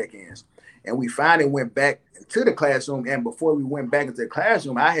little check-ins. And we finally went back to the classroom. And before we went back into the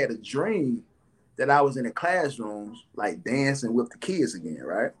classroom, I had a dream that I was in the classrooms, like dancing with the kids again,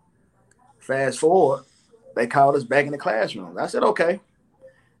 right? Fast forward, they called us back in the classroom. I said, okay,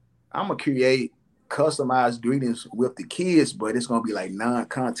 I'm going to create customized greetings with the kids, but it's going to be like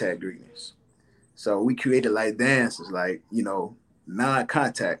non-contact greetings. So we created like dances, like,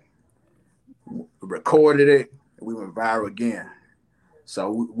 non-contact. Recorded it, and we went viral again.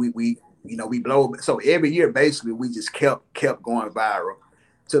 So we blow. So every year, basically, we just kept going viral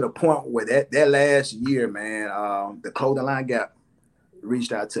to the point where that last year, man, the Clothing Line Gap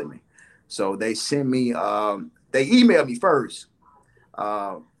reached out to me. So they sent me, they emailed me first.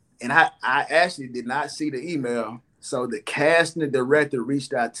 And I actually did not see the email. So the casting director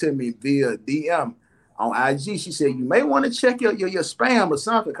reached out to me via DM on IG. She said, you may want to check your spam or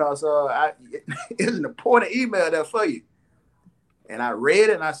something, because it's an important email there for you. And I read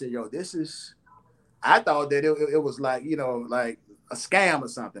it and I said, yo, I thought that it was like, like a scam or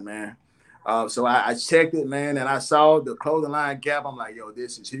something, man. So I checked it, man, and I saw the Clothing Line Gap. I'm like, yo,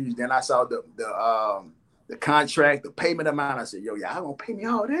 this is huge. Then I saw the contract, the payment amount. I said, yo, y'all gonna pay me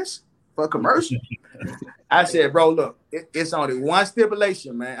all this for a commercial? I said, bro, look, it's only one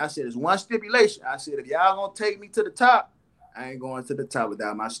stipulation, man. I said, it's one stipulation. I said, if y'all gonna take me to the top, I ain't going to the top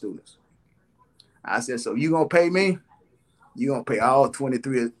without my students. I said, so you gonna pay me? You gonna pay all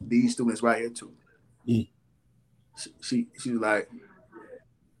 23 of these students right here too. Mm. She was like,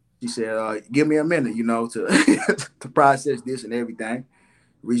 she said, give me a minute, to to process this and everything.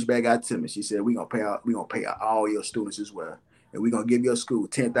 Reach back out to me. She said, we gonna pay all your students as well. And we're gonna give your school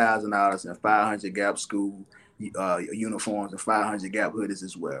 $10,000 and 500 Gap school uniforms and 500 Gap hoodies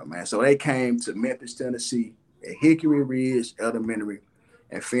as well, man. So they came to Memphis, Tennessee at Hickory Ridge Elementary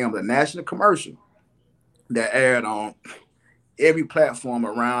and filmed a national commercial that aired on every platform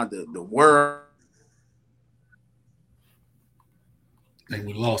around the world. I think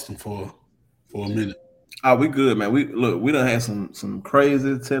we lost them for a minute. Oh, we good, man. We done had some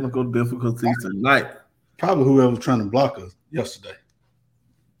crazy technical difficulties tonight. Probably whoever was trying to block us yesterday.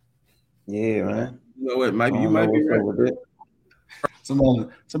 Yeah, man. You know what? Maybe you might be right with it. Somebody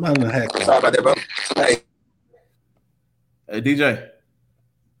done hacked us. Sorry about that, bro. Hey, DJ.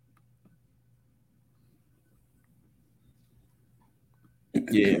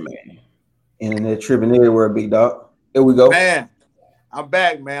 Yeah, man. Internet tripping everywhere, big dog. Here we go. Man, I'm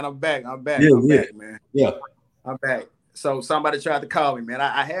back, man. I'm back, man. Yeah. I'm back. So somebody tried to call me, man.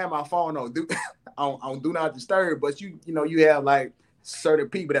 I had my phone on do not disturb, but you have like certain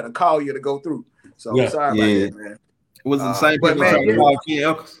people that'll call you to go through. So I'm sorry about that, man. Was it the same people trying to call Ken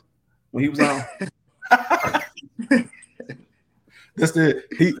Elkins when he was on? That's the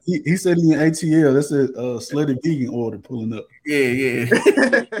he said he in ATL. That's a slutty vegan order pulling up. Yeah.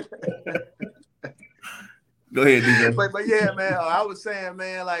 Go ahead, DJ. But yeah, man, I was saying,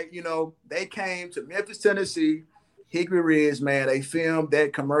 man, like, they came to Memphis, Tennessee, Hickory Ridge, man. They filmed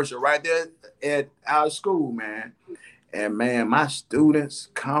that commercial right there at our school, man. And man, my students'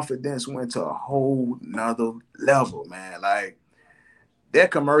 confidence went to a whole nother level, man. Like, that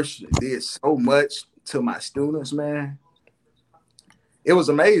commercial did so much to my students, man. It was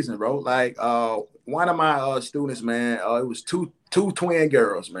amazing, bro. Like, one of my students, man, it was two twin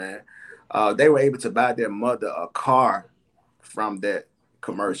girls, man. They were able to buy their mother a car from that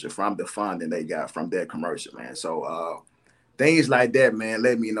commercial, from the funding they got from that commercial, man. So things like that, man,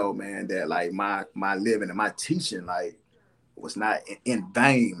 let me know, man, that like my living and my teaching like was not in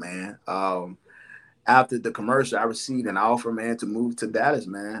vain, man. After the commercial, I received an offer, man, to move to Dallas,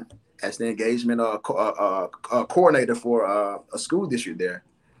 man, as the engagement coordinator for a school district there.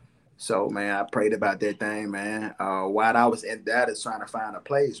 So, man, I prayed about that thing, man. While I was in Dallas trying to find a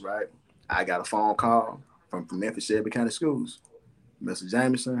place, right, I got a phone call from Memphis Shelby County Schools. Mr.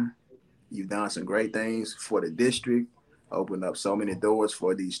 Jameson, you've done some great things for the district, opened up so many doors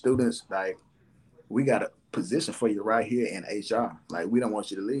for these students. Like, we got a position for you right here in HR. Like, we don't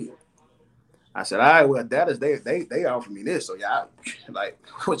want you to leave. I said, all right, well, Dallas, they offered me this, so y'all, like,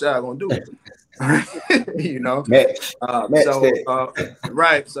 what y'all gonna do?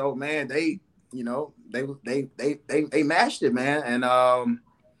 Right. So, man, they matched it, man, and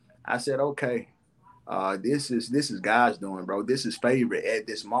I said, okay, this is God's doing, bro. This is favor at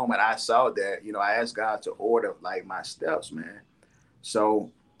this moment. I saw that, I asked God to order like my steps, man.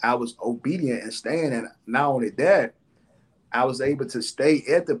 So I was obedient and staying, and not only that, I was able to stay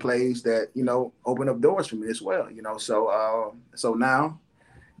at the place that, opened up doors for me as well, So now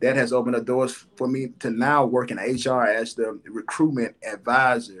that has opened up doors for me to now work in HR as the recruitment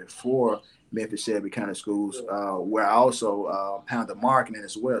advisor for Memphis Shelby County Schools, where I also handle marketing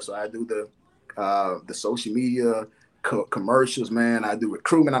as well. So I do the social media commercials, man. I do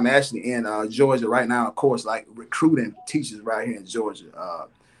recruitment. I'm actually in Georgia right now, of course, like recruiting teachers right here in Georgia.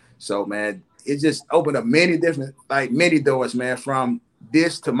 So, man, it just opened up many doors, man, from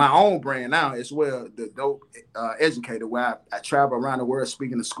this to my own brand now as well, the Dope Educator, where I travel around the world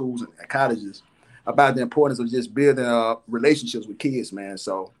speaking to schools and colleges about the importance of just building relationships with kids, man.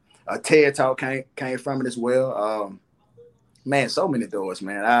 So a TED Talk came from it as well. Man, so many doors,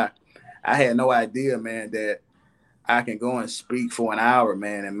 man. I had no idea, man, that I can go and speak for an hour,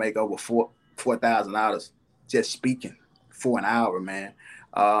 man, and make over $4,000 just speaking for an hour, man.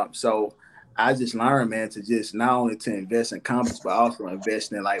 So I just learned, man, to just not only to invest in companies, but also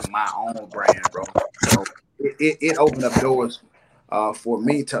invest in like my own brand, bro. So it opened up doors for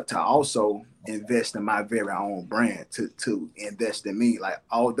me to also invest in my very own brand, to invest in me. Like,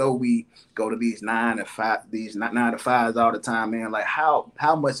 although we go to these 9 to 5s all the time, man, like how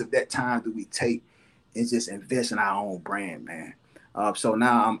much of that time do we take and just invest in our own brand, man? So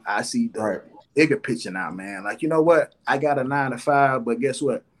now I see the bigger picture now, man. Like, you know what? I got a 9 to 5, but guess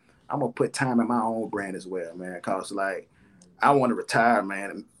what? I'm gonna put time in my own brand as well, man. Cause like I want to retire,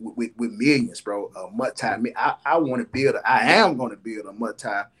 man, with millions, bro. I am gonna build a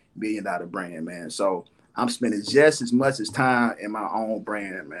multi-million-dollar brand, man. So I'm spending just as much as time in my own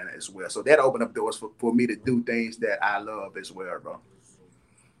brand, man, as well. So that opened up doors for me to do things that I love as well, bro.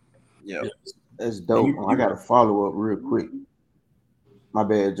 Yeah, that's dope. I got to follow up real quick. My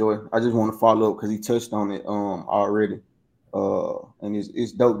bad, Joy. I just want to follow up because he touched on it already. And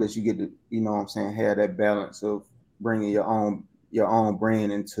it's dope that you get to, have that balance of bringing your own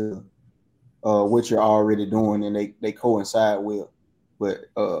brand into what you're already doing, and they coincide well. But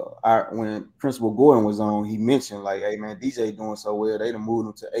when Principal Gordon was on, he mentioned like, hey man, DJ doing so well, they done moved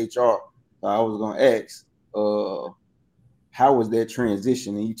him to HR. So I was gonna ask, how was that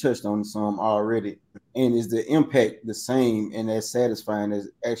transition? And you touched on some already. And is the impact the same and as satisfying as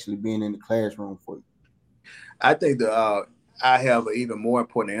actually being in the classroom for you? I think I have an even more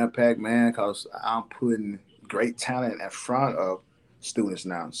important impact, man, because I'm putting great talent in front of students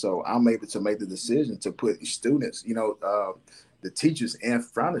now. So I'm able to make the decision to put students, the teachers in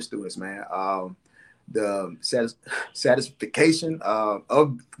front of students, man. The satisfaction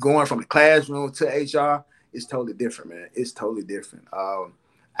of going from the classroom to HR is totally different, man. It's totally different.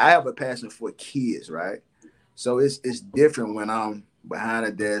 I have a passion for kids, right? So it's different when I'm behind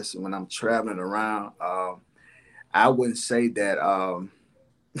a desk, when I'm traveling around. I wouldn't say that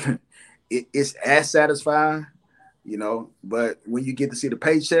it's as satisfying, you know, but when you get to see the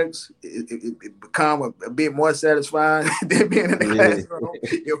paychecks, it become a bit more satisfying than being in the classroom.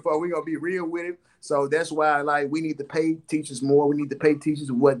 If we're gonna be real with it. So that's why, like, we need to pay teachers more. We need to pay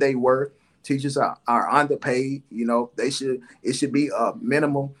teachers what they worth. Teachers are underpaid. You know, it should be a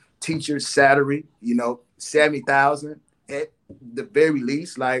minimum teacher salary. You know, 70,000 at the very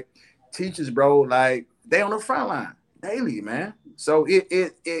least. Like, teachers, bro, like, they on the front line daily, man. So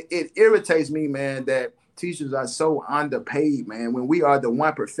it irritates me, man, that teachers are so underpaid, man. When we are the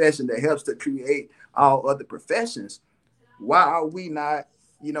one profession that helps to create all other professions, why are we not,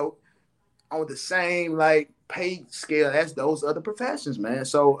 you know, on the same like pay scale as those other professions, man?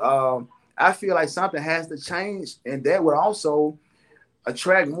 So I feel like something has to change, and that would also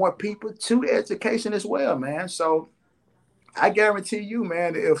attract more people to education as well, man. So I guarantee you,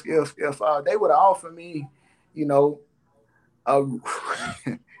 man, if they would offer me, you know, a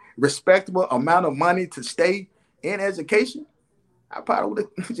respectable amount of money to stay in education, I probably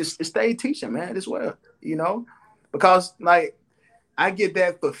would have just stayed teaching, man, as well, you know, because like I get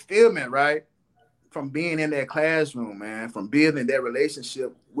that fulfillment, right, from being in that classroom, man, from building that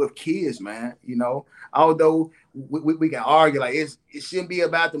relationship with kids, man, you know, although we can argue like it shouldn't be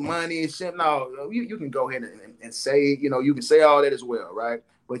about the money. It shouldn't. No, you can go ahead and say, you know, you can say all that as well, right?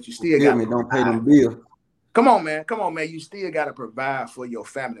 But you still got to don't pay them bills. Come on, man. You still got to provide for your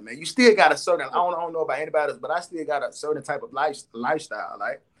family, man. You still got a certain, I don't know about anybody else, but I still got a certain type of lifestyle,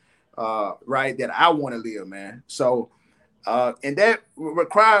 like, right, that I want to live, man. So, and that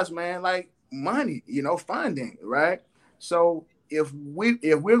requires, man, like money, you know, funding, right? So if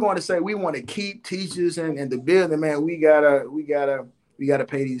we're going to say we want to keep teachers and the building, man, we gotta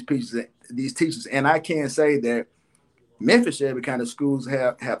pay these teachers. And I can say that Memphis Shelby kind of schools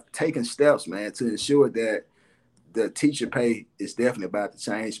have taken steps, man, to ensure that the teacher pay is definitely about to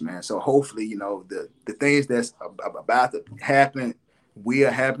change, man. So hopefully, you know, the things that's about to happen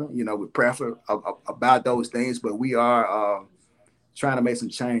will happen, you know, with preference about those things, but we are trying to make some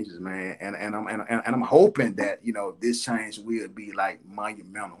changes, man. And I'm hoping that, you know, this change will be like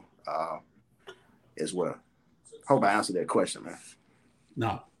monumental as well. Hope I answered that question, man.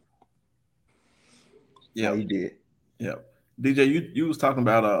 No. Yeah, you did. Yeah, DJ, you was talking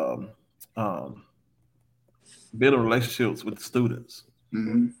about building relationships with the students,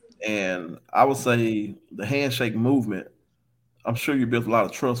 and I would say the handshake movement. I'm sure you built a lot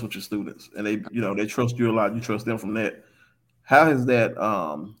of trust with your students, and they trust you a lot. You trust them from that. How has that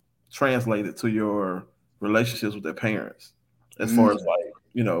translated to your relationships with their parents, as far as like,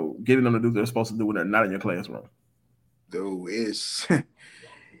 you know, getting them to do what they're supposed to do when they're not in your classroom? Dude,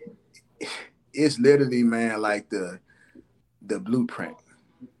 it's literally, man, like the blueprint,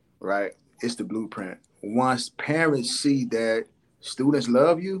 right? It's the blueprint. Once parents see that students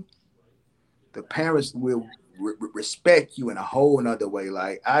love you, the parents will respect you in a whole nother way.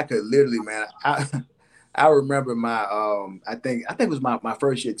 Like, I could literally, man, I remember my I think it was my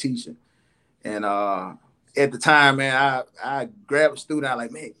first year teaching, and at the time, man, I grabbed a student. I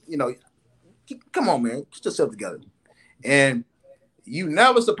like, man, you know, come on, man, get yourself together. And you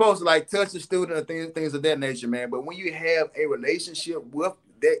never supposed to like touch the student or things of that nature, man. But when you have a relationship with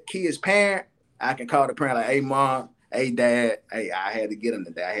that kid's parent, I can call the parent like, hey, mom, hey, dad, hey, I had to get him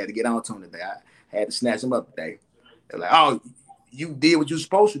today. I had to get on to him today. I had to snatch him up today. They're like, oh, you did what you're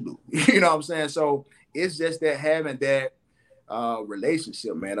supposed to do. You know what I'm saying? So it's just that having that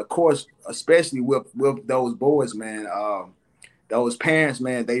relationship, man. Of course, especially with those boys, man, those parents,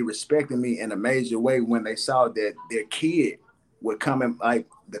 man, they respected me in a major way when they saw that their kid would come in like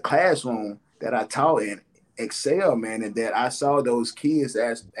the classroom that I taught in, excel, man, and that I saw those kids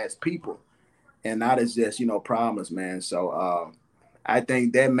as people and not as just, you know, problems, man. So I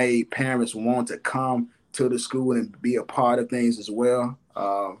think that made parents want to come to the school and be a part of things as well.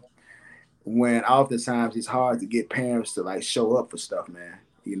 When oftentimes it's hard to get parents to like show up for stuff, man,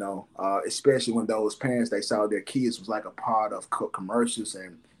 you know, especially when those parents, they saw their kids was like a part of commercials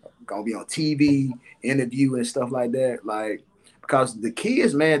and gonna be on TV, interview and stuff like that. Like, because the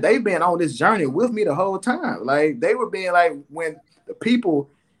kids, man, they've been on this journey with me the whole time. Like, they were being like, when the people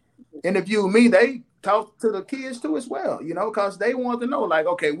interviewed me, they talked to the kids too as well, you know, because they want to know, like,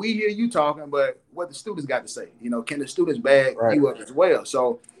 okay, we hear you talking, but what the students got to say, you know, can the students back you up as well?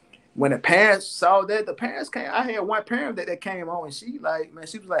 So when the parents saw that, the parents came. I had one parent that came on, and she like, man,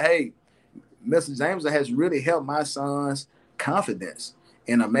 she was like, hey, Mr. Jameson has really helped my son's confidence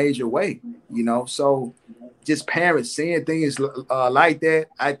in a major way, you know. So just parents seeing things like that,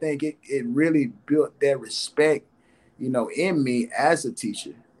 I think it really built that respect, in me as a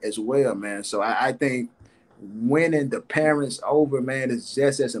teacher as well, man. So I think winning the parents over, man, is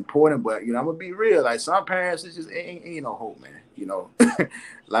just as important. But I'm gonna be real, like some parents, it just ain't no hope, man.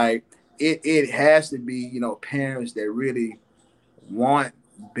 Like it has to be, parents that really want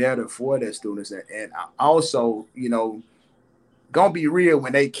better for their students, and also, gonna be real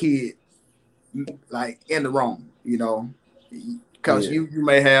when they kid like in the wrong, because you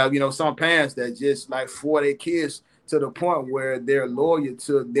may have, some parents that just like for their kids to the point where they're loyal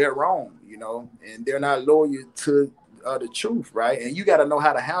to their wrong, and they're not loyal to the truth, right? And you got to know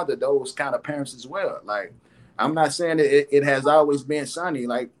how to handle those kind of parents as well. Like, I'm not saying that it has always been sunny,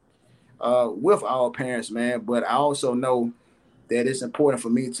 like with all parents, man, but I also know that it's important for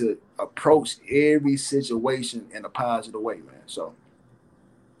me to approach every situation in a positive way, man. So,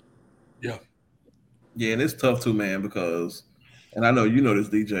 yeah, and it's tough too, man, because, and I know you know this,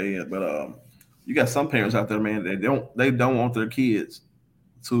 DJ, but you got some parents out there, man, they don't want their kids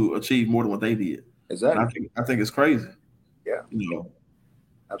to achieve more than what they did. Exactly. I think it's crazy. Yeah.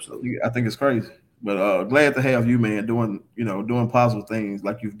 Absolutely. I think it's crazy. But glad to have you, man, doing positive things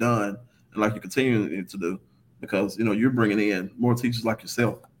like you've done and like you continue to do, because you're bringing in more teachers like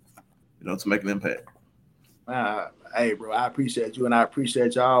yourself, to make an impact. Hey, bro, I appreciate you, and I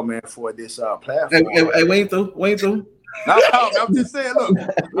appreciate y'all, man, for this platform. Hey, we ain't through. No, I'm just saying, look.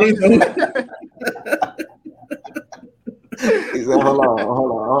 He said, hold on.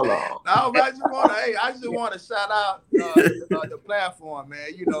 No, but I just want to shout out the platform, man.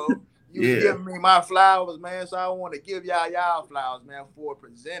 You giving me my flowers, man. So I want to give y'all flowers, man, for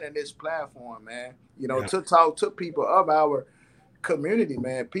presenting this platform, man. To talk to people of our community,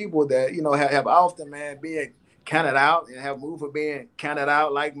 man. People that have often, man, being counted out and have moved from being counted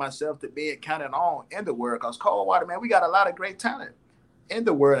out, like myself, to being counted on in the world. Because Coldwater, man, we got a lot of great talent in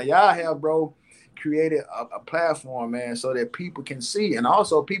the world. And y'all have, bro, created a platform, man, so that people can see, and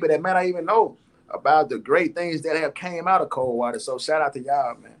also people that may not even know about the great things that have came out of Coldwater. So shout out to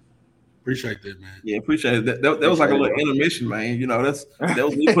y'all, man. Appreciate that, man. Yeah, appreciate it. That was like a little intermission, man. That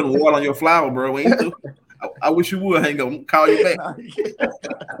was me putting water on your flower, bro. We ain't through. I wish you would hang up, call you back.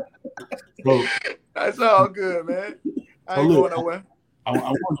 So, that's all good, man. I ain't going nowhere. I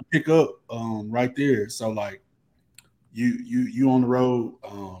want to pick up right there. So like you on the road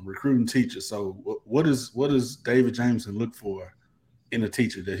recruiting teachers. So what does David Jameson look for in a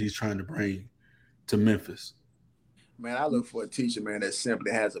teacher that he's trying to bring to Memphis? Man, I look for a teacher, man, that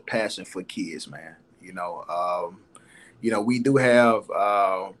simply has a passion for kids, man. We do have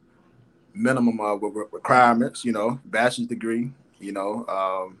minimum requirements, bachelor's degree,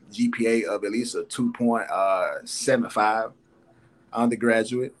 GPA of at least a 2.75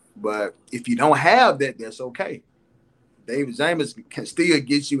 undergraduate. But if you don't have that, that's okay. David Jameson can still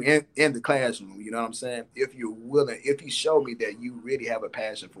get you in the classroom. You know what I'm saying? If you're willing, if you show me that you really have a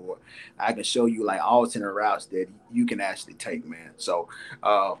passion for it, I can show you like alternate routes that you can actually take, man. So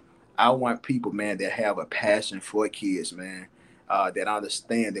I want people, man, that have a passion for kids, man, that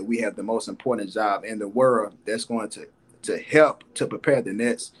understand that we have the most important job in the world that's going to help to prepare the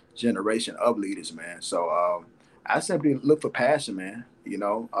next generation of leaders, man. So I simply look for passion, man,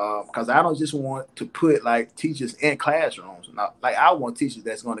 because I don't just want to put like teachers in classrooms. Like I want teachers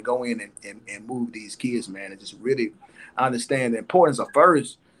that's going to go in and move these kids, man, and just really understand the importance of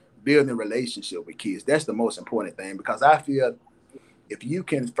first building a relationship with kids. That's the most important thing, because I feel if you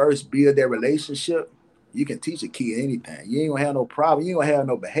can first build that relationship, you can teach a kid anything. You ain't gonna have no problem. You ain't gonna have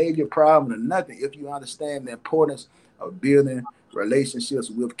no behavior problem or nothing if you understand the importance of building relationships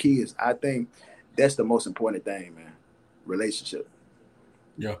with kids. I think that's the most important thing, man. Relationship.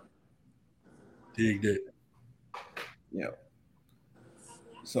 Yeah. Dig that. Yeah.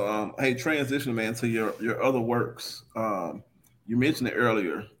 So hey, transition, man, to your other works. You mentioned it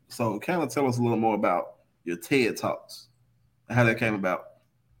earlier. So kind of tell us a little more about your TED Talks and how that came about.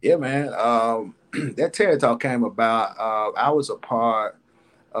 Yeah, man. That TED Talk came about. I was a part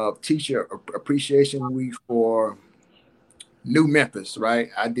of Teacher Appreciation Week for New Memphis, right?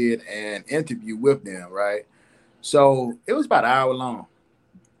 I did an interview with them, right? So it was about an hour long.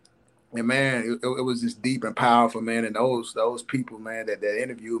 And man, it was just deep and powerful, man. And those people, man, that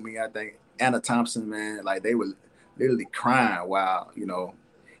interviewed me, I think Anna Thompson, man, like they were literally crying while,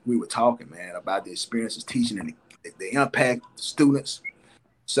 we were talking, man, about the experiences teaching and the impact students.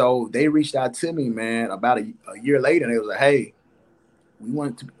 So they reached out to me, man, about a year later, and they was like, hey,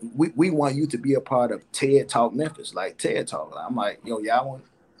 we want you to be a part of TED Talk Memphis, like TED Talk. I'm like, y'all want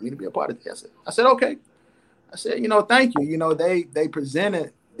me to be a part of this? I said, okay. I said, thank you. They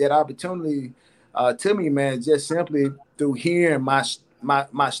presented that opportunity to me, man, just simply through hearing my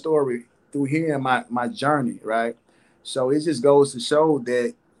story, through hearing my journey, right? So it just goes to show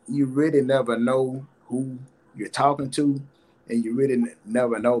that you really never know who you're talking to, and you really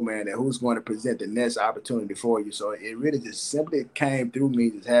never know, man, that who's going to present the next opportunity for you. So it really just simply came through me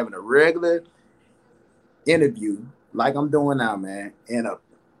just having a regular interview like I'm doing now, man, in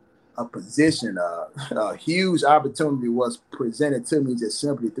a position, a huge opportunity was presented to me just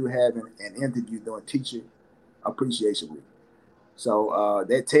simply through having an interview during Teacher Appreciation Week. So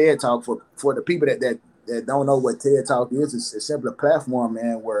that TED Talk, for the people that don't know what TED Talk is, it's simply a platform,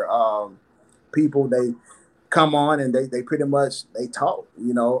 man, where people, they come on and they pretty much, they talk,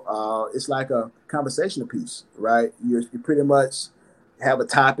 it's like a conversational piece, right? You pretty much have a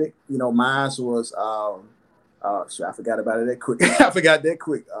topic, mine was, I forgot about it that quick. I forgot that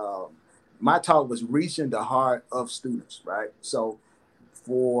quick. My talk was reaching the heart of students, right? So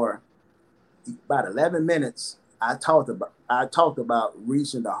for about 11 minutes, I talked about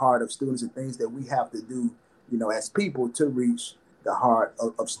reaching the heart of students and things that we have to do, as people to reach the heart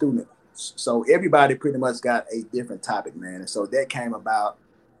of students. So everybody pretty much got a different topic, man. And so that came about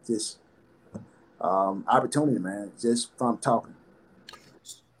this opportunity, man, just from talking.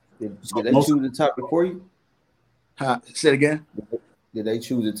 Did they choose the topic for you? Say it again. Did they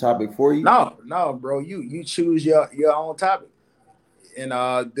choose a topic for you? No, bro. You choose your own topic. And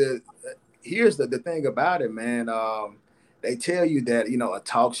here's the thing about it, man. They tell you that a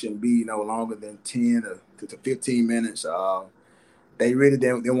talk shouldn't be no longer than 10 to 15 minutes. They really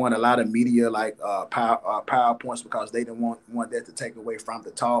didn't want a lot of media like PowerPoints because they didn't want that to take away from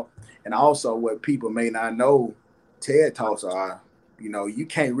the talk. And also, what people may not know, TED Talks are, you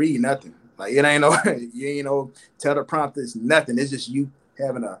can't read nothing. Like it ain't teleprompters, nothing. It's just you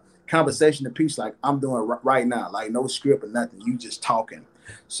having a conversation, a piece like I'm doing right now, like no script or nothing. You just talking.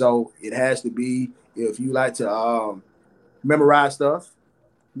 So it has to be, if you like to memorize stuff,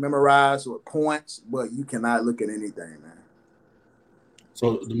 memorize with points, but you cannot look at anything, man.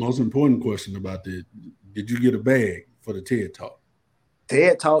 So the most important question about that, did you get a bag for the TED Talk?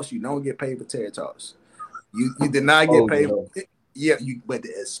 TED Talks, you don't get paid for TED Talks. You did not get paid. Yeah, but the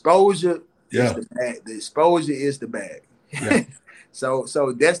exposure is the bag. The exposure is the bag. Yeah. So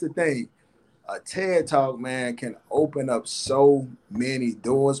that's the thing. A TED Talk, man, can open up so many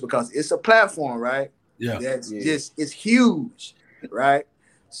doors because it's a platform, right? Yeah. It's huge, right?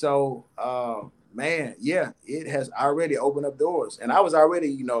 So man, yeah, it has already opened up doors. And I was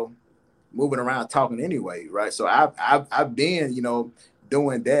already, moving around talking anyway, right? So I've been,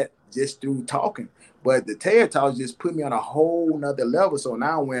 doing that just through talking. But the TED Talk just put me on a whole nother level. So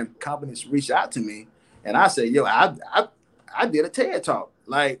now when companies reach out to me and I say, yo, I did a TED Talk.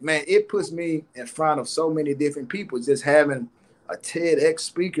 Like, man, it puts me in front of so many different people just having a TEDx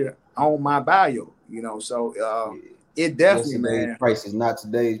speaker on my bio, So it definitely, man. Price is not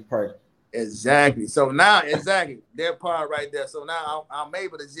today's price. Exactly. So now, that part right there. So now I'm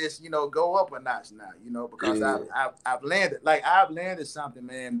able to just, go up a notch now, because I've landed something,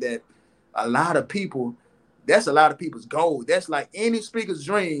 man, that a lot of people, that's a lot of people's goal. That's like any speaker's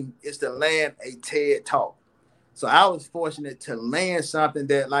dream is to land a TED Talk. So I was fortunate to land something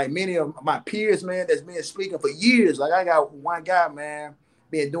that like many of my peers, man, that's been speaking for years. Like I got one guy, man,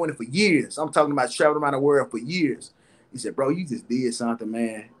 been doing it for years. I'm talking about traveling around the world for years. He said, bro, you just did something,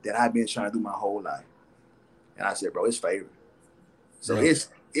 man, that I've been trying to do my whole life. And I said, bro, it's favorite. So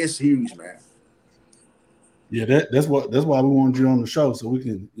it's huge, man. Yeah, that's why we wanted you on the show, so we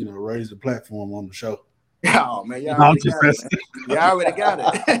can, raise the platform on the show. Oh man, y'all already got it. Man. Y'all already got it.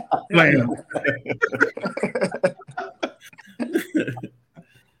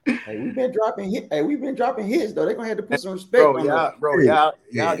 Hey, we've been dropping hits though. They're gonna have to put some respect on that.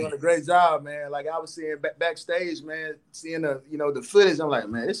 Y'all doing a great job, man. Like I was seeing backstage, man, seeing the footage. I'm like,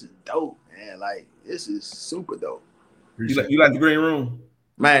 man, this is dope, man. Like this is super dope. You like the green room?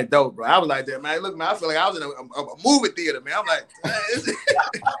 Man, dope, bro. I was like that, man. Look, man, I feel like I was in a movie theater, man. I'm like,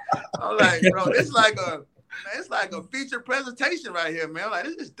 bro, it's like a feature presentation right here, man. I'm like,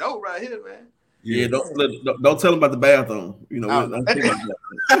 this is dope right here, man. Yeah, don't tell them about the bathroom. Don't tell them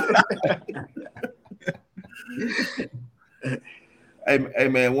Hey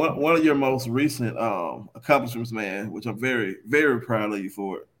man, one of your most recent accomplishments, man, which I'm very, very proud of you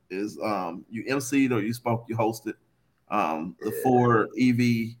for, is you emceed or you spoke, you hosted the Ford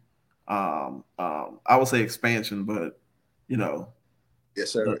EV I would say expansion, but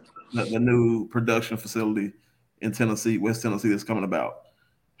yes, sir. The new production facility in Tennessee, West Tennessee, that's coming about.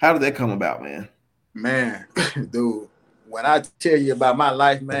 How did that come about, man? Man, dude, when I tell you about my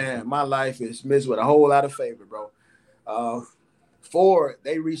life, man, my life is mixed with a whole lot of favor, bro. Ford,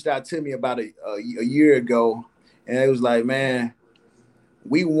 they reached out to me about a year ago, and it was like, man,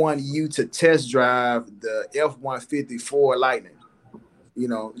 we want you to test drive the F-150 Ford Lightning. You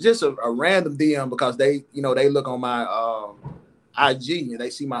know, just a random DM because they, you know, they look on my IG and they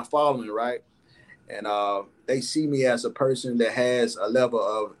see my following, right? And they see me as a person that has a level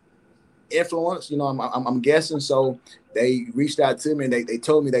of influence. You know, I'm guessing. So they reached out to me and they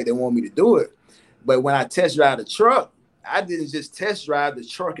told me that they want me to do it. But when I test drive the truck, I didn't just test drive the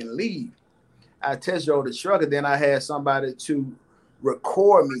truck and leave. I test drove the truck and then I had somebody to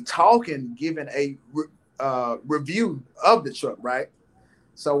record me talking, giving a review of the truck, right?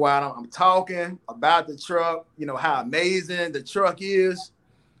 So while I'm talking about the truck, you know, how amazing the truck is,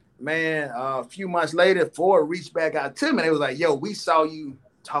 man, a few months later, Ford reached back out to me. They was like, yo, we saw you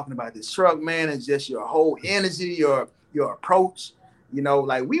talking about this truck, man, and just your whole energy, your approach. You know,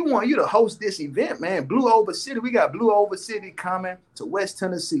 like, we want you to host this event, man. Blue Over City. We got Blue Over City coming to West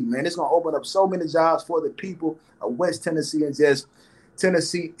Tennessee, man. It's going to open up so many jobs for the people of West Tennessee and just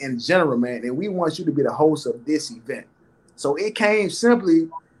Tennessee in general, man. And we want you to be the host of this event. So it came simply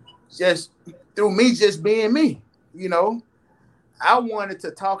just through me just being me, you know. I wanted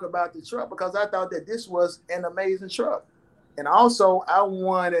to talk about the truck because I thought that this was an amazing truck. And also I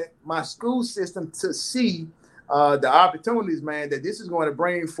wanted my school system to see the opportunities, man, that this is going to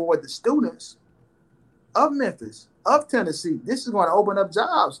bring forward the students of Memphis, of Tennessee. This is going to open up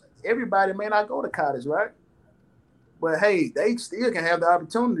jobs. Everybody may not go to college, right? But hey, they still can have the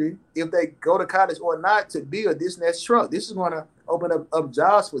opportunity, if they go to college or not, to build this next truck. This is going to open up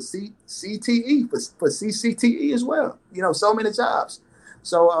jobs for CTE, for CCTE as well. You know, so many jobs.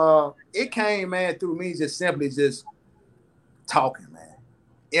 So it came, man, through me just simply just talking, man,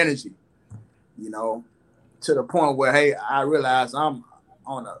 energy, you know, to the point where, hey, I realized I'm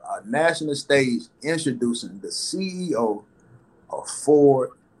on a national stage introducing the CEO of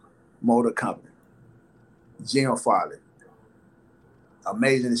Ford Motor Company, Jim Farley.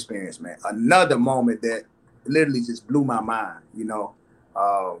 Amazing experience, man. Another moment that literally just blew my mind, you know.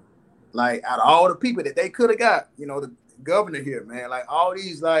 Like, out of all the people that they could have got, you know, the governor here, man, like all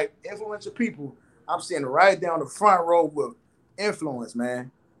these like influential people, I'm sitting right down the front row with influence,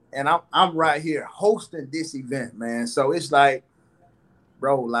 man. And I'm right here hosting this event, man. So it's like,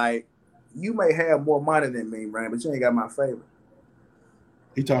 bro, like, you may have more money than me, man, but you ain't got my favor.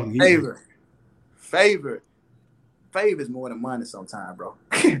 He talking Favor is more than money sometimes, bro.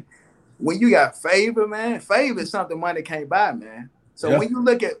 When you got favor, man, favor is something money can't buy, man. So yeah. when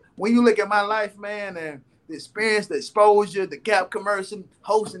you look at my life, man, and the experience, the exposure, the Gap commercial,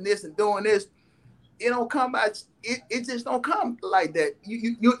 hosting this and doing this, it don't come by. It just don't come like that.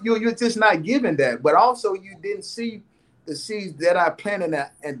 You're just not given that. But also, you didn't see the seeds that I planted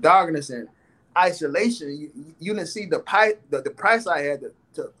in darkness and isolation. You didn't see the price I had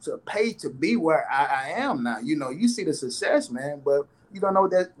to pay to be where I am now. You know, you see the success, man, but you don't know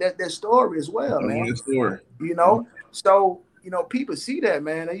that story as well, man. Story. You know, so you know, people see that,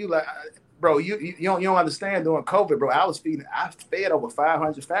 man, and you like, bro, you don't understand. During COVID, bro, I fed over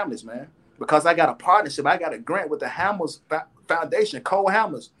 500 families, man, because I got a partnership. I got a grant with the Hammers Foundation, Cole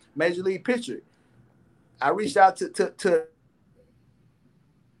Hammers, Major League Pitcher. I reached out to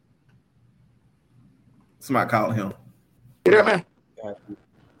somebody called him. Yeah, man.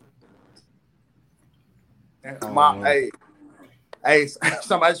 Hey,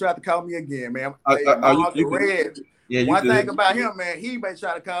 somebody tried to call me again, man. Red. Yeah, one thing about him, man, he may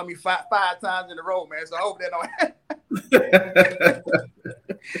try to call me five times in a row, man. So I hope that don't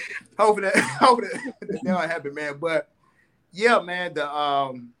hope that don't happen, man. But yeah, man,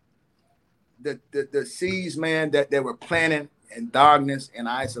 the seeds, man, that they were planting in darkness and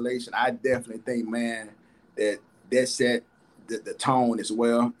isolation, I definitely think, man, that set the tone as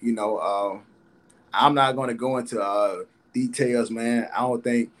well. You know, I'm not going to go into details, man. I don't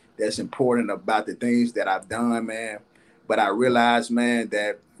think that's important about the things that I've done, man. But I realize, man,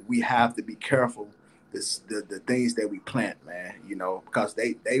 that we have to be careful the things that we plant, man, you know, because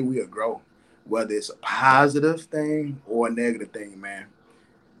they will grow, whether it's a positive thing or a negative thing, man.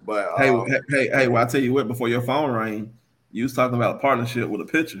 But hey, well, I tell you what, before your phone rang, you was talking about a partnership with a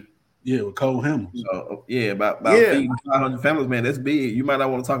pitcher. Yeah, with Cole Hammers. Yeah, about feeding 500 families, man. That's big. You might not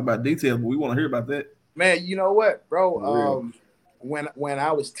want to talk about details, but we want to hear about that. Man, you know what, bro? When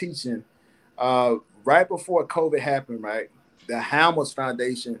I was teaching, right before COVID happened, right, the Hammers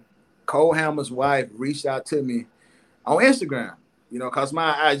Foundation, Cole Hammers' wife, reached out to me on Instagram, you know, because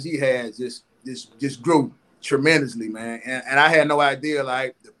my IG had just grew tremendously, man. And I had no idea,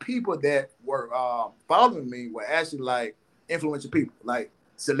 like, the people that were following me were actually, like, influential people, like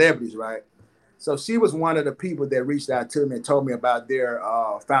celebrities, right? So she was one of the people that reached out to me and told me about their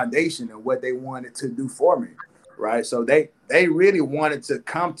foundation and what they wanted to do for me, right? So they really wanted to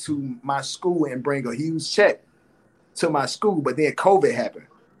come to my school and bring a huge check to my school, but then COVID happened.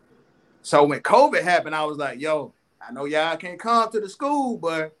 So when COVID happened, I was like, yo, I know y'all can't come to the school,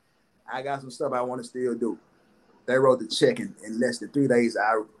 but I got some stuff I want to still do. They wrote the check in less than 3 days.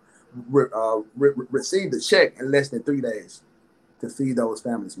 I received the check in less than 3 days to feed those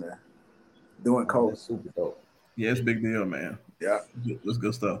families, man. Doing COVID. That's super dope. Yeah, it's a big deal, man. Yeah. That's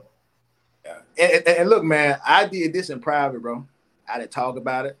good stuff. Yeah. And look, man, I did this in private, bro. I didn't talk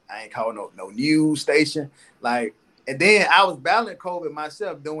about it. I ain't called no news station. Like, and then I was battling COVID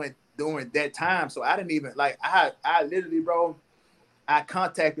myself during that time. So I didn't even like I literally, bro, I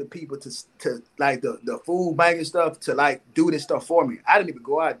contacted people to like the food bank and stuff to like do this stuff for me. I didn't even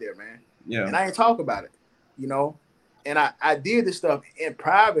go out there, man. Yeah. And I ain't talk about it, you know. And I did this stuff in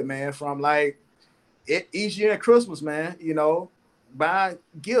private, man, from like each year at Christmas, man, you know, buying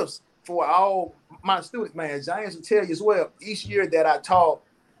gifts for all my students, man. James will tell you as well, each year that I taught,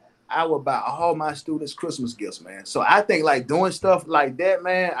 I would buy all my students Christmas gifts, man. So I think like doing stuff like that,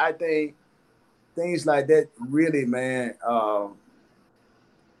 man, I think things like that really, man,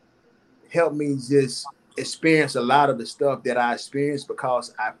 helped me just experience a lot of the stuff that I experienced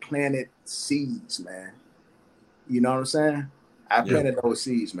because I planted seeds, man. You know what I'm saying? I planted those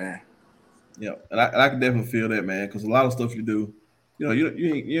seeds, man. Yeah, and I can definitely feel that, man, because a lot of stuff you do, you know,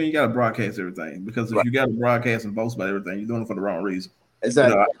 you ain't got to broadcast everything, because if you got to broadcast and boast about everything, you're doing it for the wrong reason.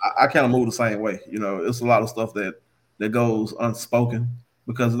 Exactly. You know, I kind of move the same way. You know, it's a lot of stuff that goes unspoken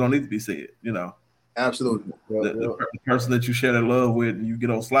because it don't need to be said. You know, absolutely. The person that you share that love with and you get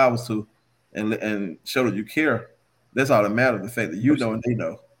those flowers to, and show that you care, that's all that matters. The fact that you know and they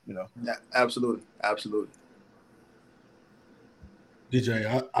know. You know. Yeah, absolutely.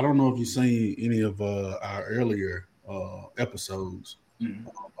 DJ, I don't know if you've seen any of our earlier episodes. Mm-hmm.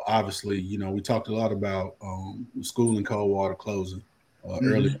 Obviously, you know, we talked a lot about school in Coldwater closing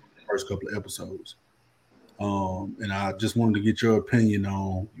early in the first couple of episodes. And I just wanted to get your opinion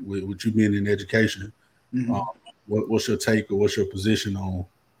on, with you being in education, what's your take or what's your position on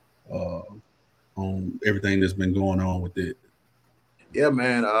everything that's been going on with it? Yeah,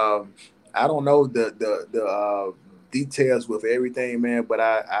 man. I don't know the details with everything, man, but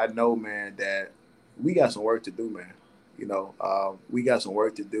I know, man, that we got some work to do, man. You know, we got some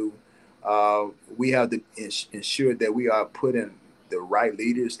work to do. We have to ensure that we are putting the right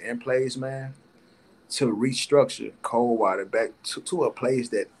leaders in place, man, to restructure Coldwater back to a place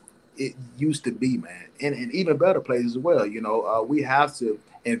that it used to be, man, and even better places as well. You know, we have to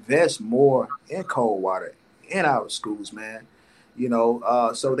invest more in Coldwater in our schools, man. You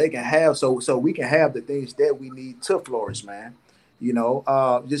know, so they can have so we can have the things that we need to flourish, man. You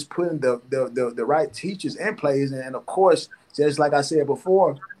know, just putting the right teachers in place, and of course, just like I said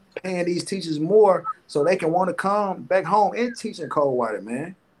before, paying these teachers more so they can want to come back home and teach in Coldwater,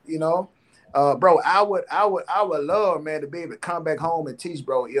 man. You know, bro, I would love, man, to be able to come back home and teach,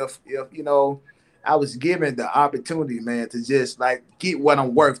 bro. If you know, I was given the opportunity, man, to just like get what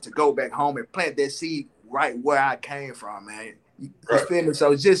I'm worth, to go back home and plant that seed right where I came from, man. You feel me?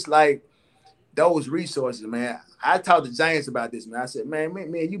 So just like those resources, man. I talked to James about this, man. I said, man,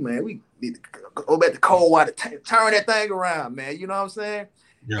 you, man, we need to go back to Coldwater, turn that thing around, man. You know what I'm saying?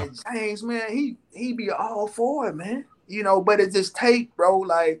 Yeah. And James, man, he be all for it, man. You know, but it just take, bro,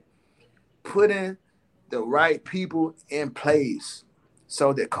 like putting the right people in place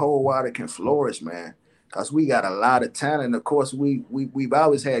so that Coldwater can flourish, man. Because we got a lot of talent. Of course, we've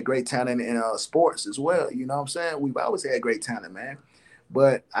always had great talent in sports as well. You know what I'm saying? We've always had great talent, man.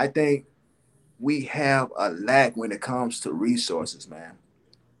 But I think we have a lack when it comes to resources, man,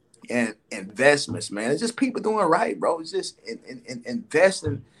 and investments, man. It's just people doing right, bro. It's just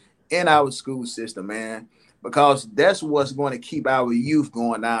investing in our school system, man, because that's what's going to keep our youth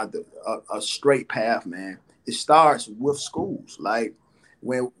going down a straight path, man. It starts with schools. Like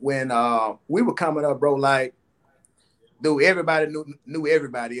when we were coming up, bro, like, dude, everybody knew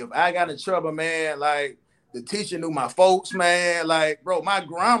everybody. If I got in trouble, man, like the teacher knew my folks, man. Like, bro, my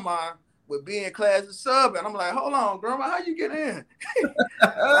grandma would be in class and sub, and I'm like, hold on, grandma, how you get in?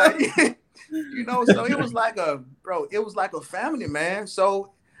 Like, you know, so it was like a family, man.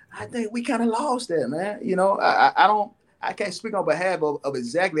 So I think we kind of lost that, man. You know, I can't speak on behalf of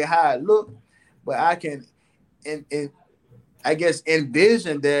exactly how it looked, but I can, I guess,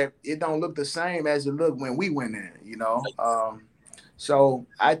 envision that it don't look the same as it looked when we went in, you know. So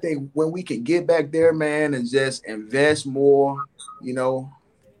I think when we can get back there, man, and just invest more, you know,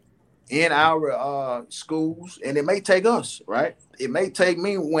 in our schools, and it may take us, right? It may take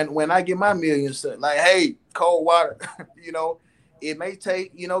me when I get my millions, like, hey, cold water, you know, it may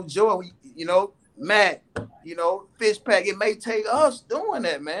take, you know, Joy, you know, Matt, you know, Fish Pack. It may take us doing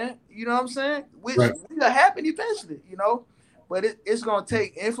that, man. You know what I'm saying? Which will happen eventually, you know, but it's gonna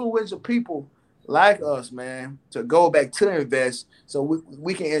take influential people like us, man, to go back to invest, so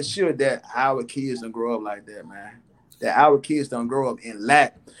we can ensure that our kids don't grow up like that, man. That our kids don't grow up in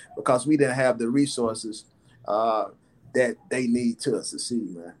lack because we didn't have the resources that they need to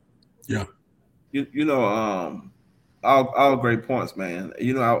succeed, man. Yeah. You know, all great points, man.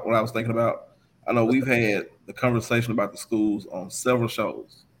 You know what I was thinking about? I know we've had the conversation about the schools on several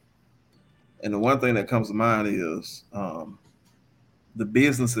shows. And the one thing that comes to mind is the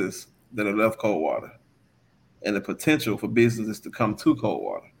businesses that have left Coldwater and the potential for businesses to come to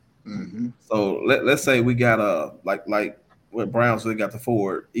Coldwater. Mm-hmm. So let's say we got like what Brownsville got the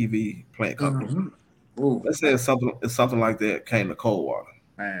Ford EV plant company. Mm-hmm. Ooh, let's say it's something like that came to Coldwater.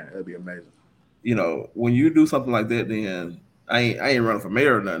 Man, that'd be amazing. You know, when you do something like that, then I ain't running for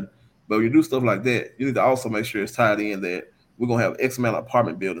mayor or nothing. But when you do stuff like that, you need to also make sure it's tied in that we're gonna have X amount of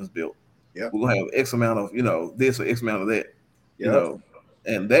apartment buildings built. Yep. We're gonna have X amount of, you know, this or X amount of that. Yep. You know,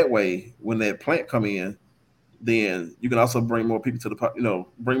 and that way, when that plant come in, then you can also bring more people to the, you know,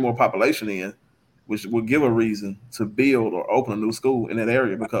 bring more population in, which will give a reason to build or open a new school in that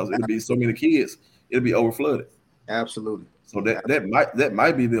area because it'll be so many kids, it'll be overflooded. Absolutely. So that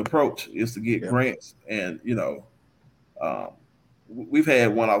might be the approach, is to get grants. And you know, we've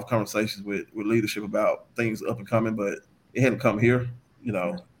had one-off conversations with leadership about things up and coming, but it hadn't come here, you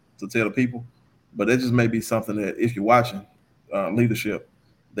know, to tell the people. But it just may be something that if you're watching leadership,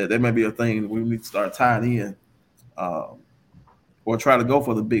 that may be a thing we need to start tying in, or try to go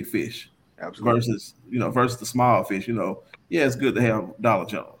for the big fish. Absolutely. versus the small fish. You know, yeah, it's good to have Dollar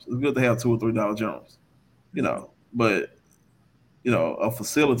Generals. It's good to have $2 or $3 Dollar Generals. You know, but you know, a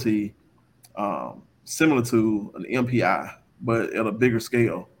facility similar to an MPI, but at a bigger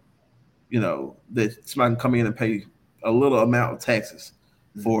scale, you know, that somebody can come in and pay a little amount of taxes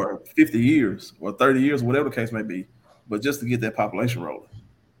for 50 years or 30 years, whatever the case may be, but just to get that population rolling.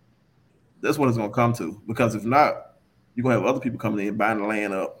 That's what it's going to come to, because if not, you're going to have other people coming in, buying the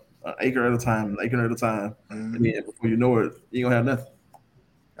land up an acre at a time, and then before you know it, you're going to have nothing.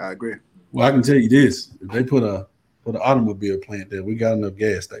 I agree. Well, I can tell you this: if they put an automobile plant there, we got enough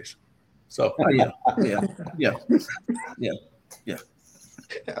gas station. So yeah.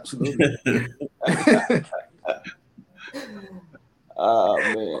 Absolutely. Oh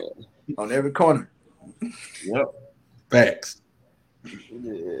man, on every corner. Yep. Facts.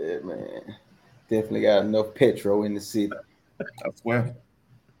 Yeah, man. Definitely got enough petrol in the city. I swear.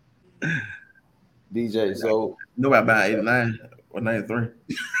 DJ, so nobody buying 89 or 93.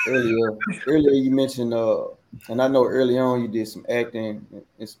 Earlier you mentioned and I know early on you did some acting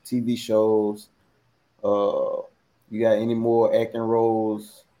and some TV shows. You got any more acting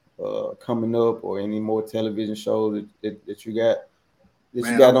roles coming up, or any more television shows that you got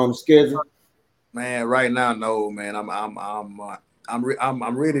on the schedule? Man, right now, no, man. I'm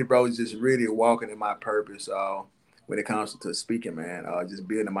really, bro, just really walking in my purpose when it comes to speaking, man. Just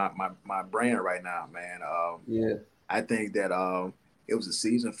building my brand right now, man. I think that it was a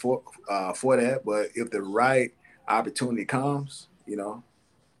season for that, but if the right opportunity comes, you know,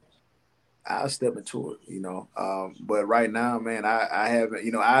 I'll step into it, you know. But right now, man, I haven't,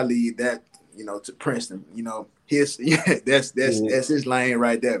 you know, I lead that, you know, to Princeton, you know, that's his lane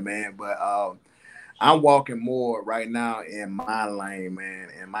right there, man. But I'm walking more right now in my lane, man.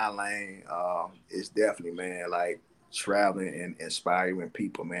 And my lane is definitely, man, like traveling and inspiring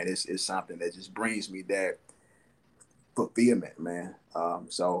people, man. It's something that just brings me that fulfillment, man.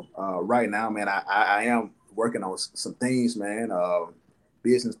 So right now, man, I am working on some things, man.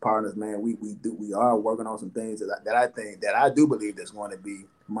 Business partners, man. We are working on some things that I do believe that's going to be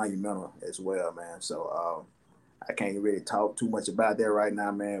monumental as well, man. So I can't really talk too much about that right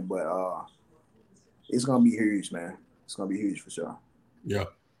now, man. But it's gonna be huge, man. It's gonna be huge for sure. Yeah.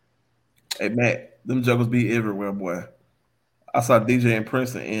 Hey Matt, them jokers be everywhere, boy. I saw DJ in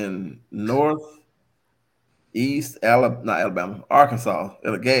Princeton in Northeast Alabama, Arkansas,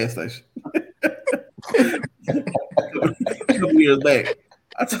 at a gas station. A couple years back,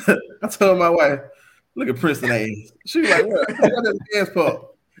 I told my wife, "Look at Princeton ass." She was like, "What? I got that gas pump."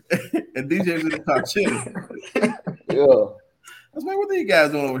 And DJ was in the car chilling. Yeah. I was like, "What are you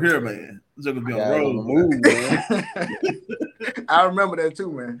guys doing over here, man?" Jokers be on the road, move, man. I remember that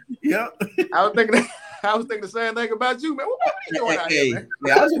too, man. Yep. I was thinking the same thing about you, man. What are you doing out here, man?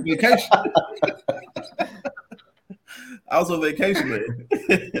 Yeah, I was on vacation. I was on vacation, man.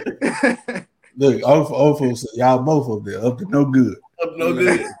 Look, old folks, y'all both up there, up to no good. Up to no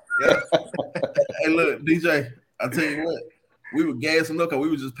good. Yeah. Hey, look, DJ, I tell you what, we were gassing up because we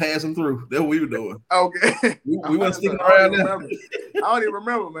were just passing through. That's what we were doing. Okay. We weren't sticking I around there. I don't even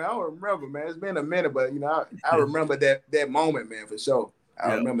remember, man. I don't remember, man. It's been a minute, but I remember that moment, man, for sure.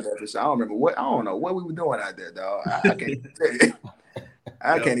 I remember that for sure. I don't remember I don't know what we were doing out there, dog. I can't even tell you.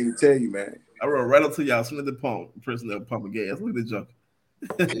 I can't even tell you, man. I rode right up to y'all, swing at the pump, person that pumping gas. Look at the junk.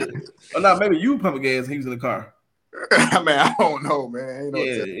 Oh, no, maybe you pumping gas. He was in the car. Man, I don't know, man. Ain't no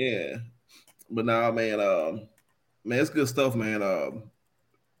yeah. But nah, man, man, it's good stuff, man.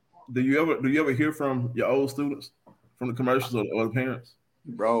 Do you ever hear from your old students, from the commercials or the parents?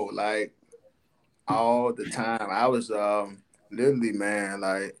 Bro, like all the time. I was literally, man,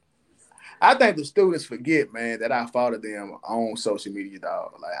 like I think the students forget, man, that I followed them on social media,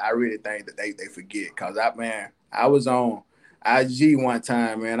 dog. Like I really think that they forget, cause I was on IG one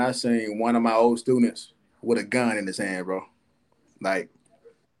time, man. I seen one of my old students with a gun in his hand, bro. Like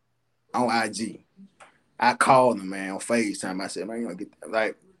on IG. I called him, man, on FaceTime. I said, man, you gonna get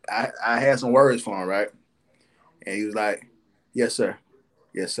like I had some words for him, right? And he was like, yes, sir.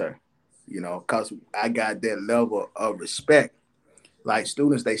 Yes, sir. You know, cause I got that level of respect. Like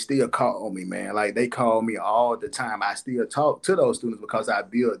students, they still call on me, man. Like they call me all the time. I still talk to those students because I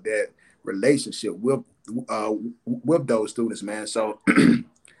built that relationship with those students, man. So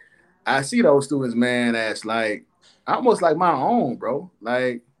I see those students, man, as like almost like my own, bro.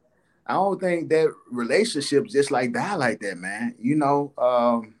 Like I don't think that relationships just like die like that, man. You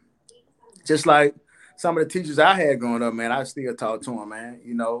know, just like some of the teachers I had growing up, man, I still talk to them, man.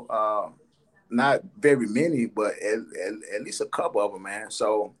 You know, not very many, but at least a couple of them, man.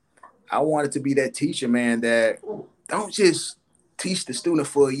 So I wanted to be that teacher, man, that don't just teach the student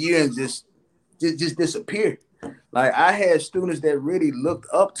for a year and just disappear. Like I had students that really looked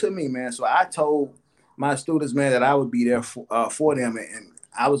up to me, man. So I told my students, man, that I would be there for them and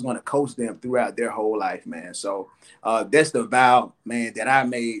I was going to coach them throughout their whole life, man. So that's the vow, man, that I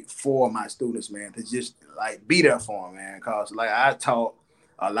made for my students, man, to just like be there for them, man. Cause like I taught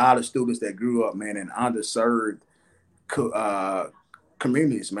a lot of students that grew up, man, in underserved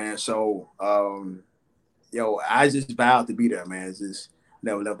communities, man. So, I just vowed to be there, man. It's just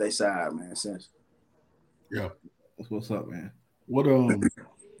never left their side, man, since. Yeah. What's up, man? What do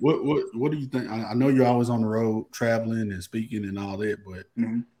you think? I know you're always on the road traveling and speaking and all that, but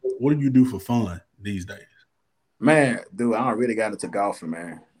what do you do for fun these days? Man, dude, I really got into golfing,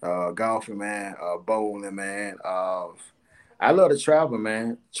 man. Bowling, man. I love to travel,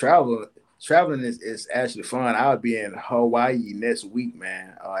 man. Traveling is actually fun. I'll be in Hawaii next week,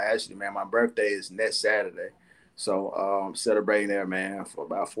 man. Actually, man, my birthday is next Saturday. So celebrating there, man, for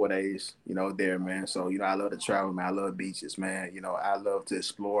about 4 days, you know, there, man. So, you know, I love to travel, man. I love beaches, man. You know, I love to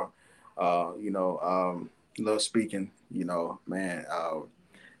explore, love speaking, you know, man.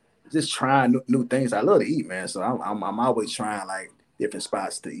 Just trying new things. I love to eat, man. So I'm always trying like different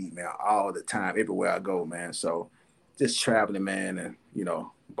spots to eat, man, all the time, everywhere I go, man. So just traveling, man, and you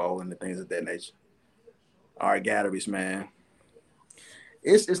know, bowling and things of that nature. Art galleries, man.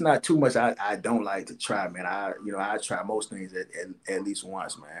 It's not too much I don't like to try, man. I try most things at least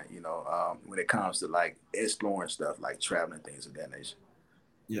once, man. You know, when it comes to like exploring stuff, like traveling, things of that nature.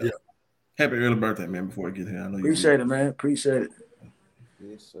 Yeah. Happy early birthday, man, before I get here. I know Appreciate it, man. Appreciate it.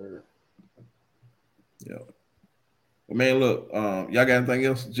 Yes, sir. Yeah. Well, man, look, y'all got anything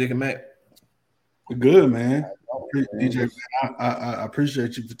else, Jake and Mac? Good, man. DJ, I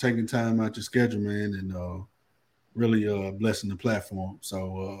appreciate you for taking time out your schedule, man, and really blessing the platform.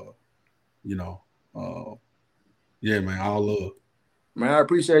 So, yeah, man, all love. Man, I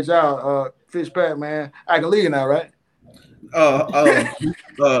appreciate y'all. Fish Pack, man. I can leave now, right?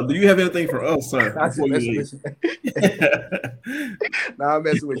 Do you have anything for us, sir? Before you leave? I'm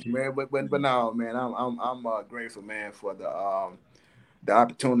messing with you, man. But no, man, I'm grateful, man, for the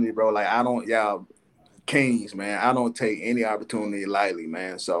opportunity, bro. Like y'all kings, man. I don't take any opportunity lightly,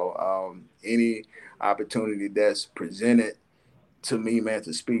 man. So any opportunity that's presented to me, man,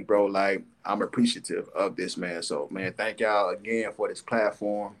 to speak, bro, like I'm appreciative of this, man. So, man, thank y'all again for this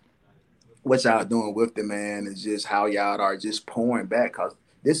platform. What y'all doing with it, man, is just how y'all are just pouring back, because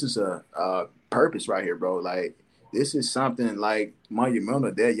this is a purpose right here, bro. Like, this is something like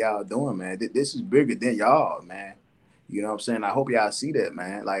monumental that y'all doing, man. This is bigger than y'all, man. You know what I'm saying? I hope y'all see that,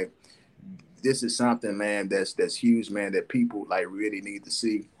 man. Like, this is something, man, that's huge, man, that people like really need to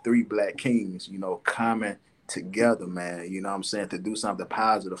see. 3 Black kings, you know, coming together, man. You know what I'm saying? To do something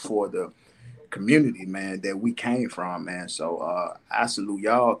positive for the community, man, that we came from, man. So I salute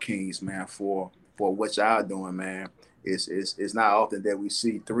y'all kings, man, for what y'all doing, man. It's not often that we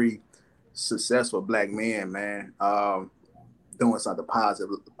see 3 successful black men, man, doing something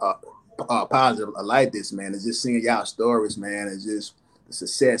positive, positive like this, man. It's just seeing y'all stories, man. It's just the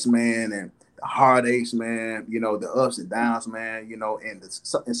success, man, and the heartaches, man. You know, the ups and downs, man. You know, and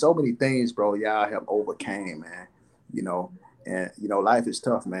so many things, bro. Y'all have overcame, man. You know, and you know, life is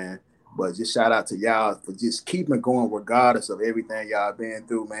tough, man. But just shout out to y'all for just keeping it going, regardless of everything y'all been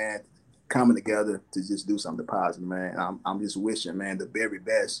through, man. Coming together to just do something positive, man. I'm just wishing, man, the very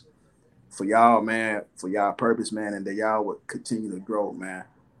best for y'all, man, for y'all purpose, man, and that y'all would continue to grow, man,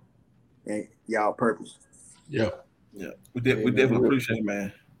 and y'all purpose. Yeah. We definitely appreciate it,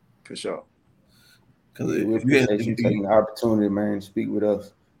 man. For sure. Because we appreciate you taking the opportunity, man, to speak with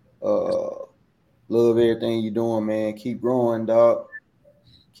us. Love everything you're doing, man. Keep growing, dog.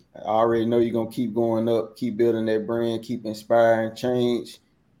 I already know you're gonna keep going up, keep building that brand, keep inspiring change,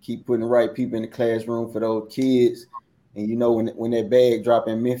 keep putting the right people in the classroom for those kids. And you know, when that bag drop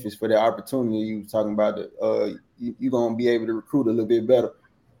in Memphis for the opportunity you was talking about, you're gonna be able to recruit a little bit better.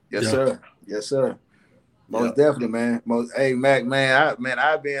 Yes, sir. Yes, sir. Most definitely, man. Hey, Mac, man,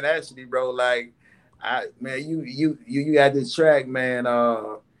 I've been actually, bro. Like, you got this track, man.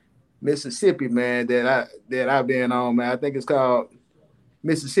 Mississippi, man. That I've been on, man. I think it's called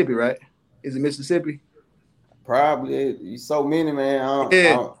Mississippi, right? Is it Mississippi? Probably. So many, man.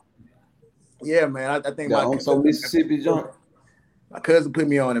 Yeah, man. I think Mississippi joint. My cousin put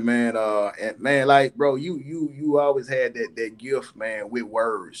me on it, man. And man, like, bro, you always had that gift, man, with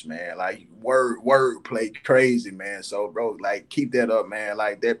words, man. Like word play crazy, man. So, bro, like, keep that up, man.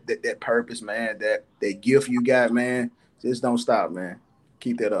 Like that purpose, man. That gift you got, man. Just don't stop, man.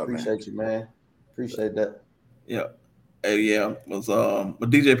 Keep that up, Appreciate you, man. Appreciate that. Yeah. Hey, yeah. But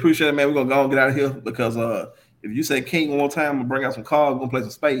DJ, appreciate it, man. We're gonna go and get out of here because if you say King one more time, I'm gonna bring out some cards, we're gonna play some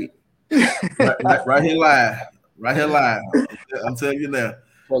spade. right here live. Right here live. I'm telling you now.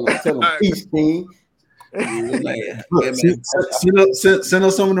 Tell them peace, King. Yeah, man. Look, send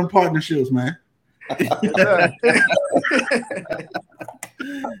us some of them partnerships, man.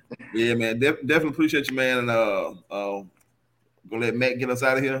 Yeah, man. Definitely appreciate you, man. And gonna let Matt get us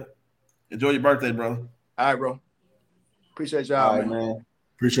out of here. Enjoy your birthday, brother. All right, bro. Appreciate y'all, right, man.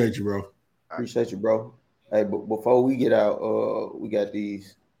 Appreciate you, bro. Appreciate you, bro. Hey, but before we get out, we got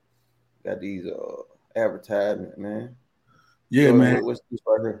these advertisement, man. Yeah, man. What's this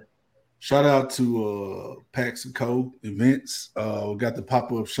right here? Shout out to Packs & Co. events. We got the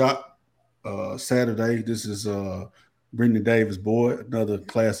pop-up shop Saturday. This is Brittany Davis Boyd, another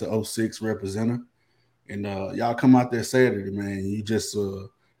class of 06 representative. And y'all come out there Saturday, man. You just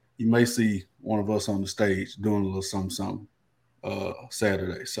you may see one of us on the stage doing a little something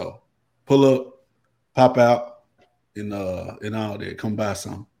Saturday. So pull up, pop out, and all that. Come buy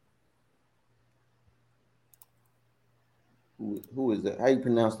some. Who is that? How you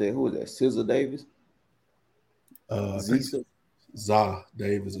pronounce that? Who is that? Scissor Davis? Za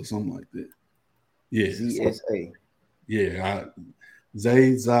Davis or something like that. Yeah. ZSA. Yeah.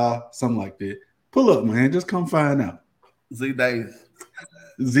 Zay, Za, something like that. Pull up, man. Just come find out. Z Davis.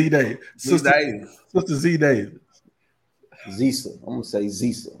 Z Davis. Sister Z Davis. Zisa. I'm gonna say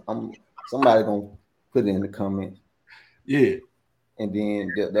Zisa. Somebody gonna put it in the comments. Yeah. And then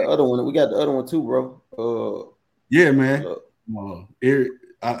the other one, we got the other one too, bro. Yeah, man. Eric,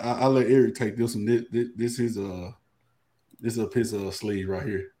 I'll let Eric take this one. This is a piece of sleeve right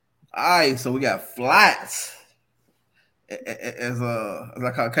here. All right, so we got flats. As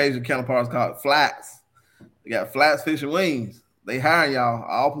I call Cajun counterparts call it flats. We got flats, fish, and wings. They hire y'all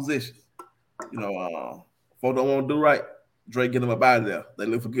all positions. You know, folks don't want to do right. Dre get them up out of there. They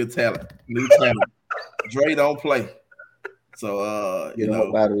look for good talent. New talent. Dre don't play. So get them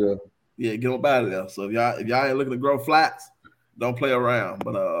up out of there. Yeah, get them out of there. So if y'all ain't looking to grow flats, don't play around.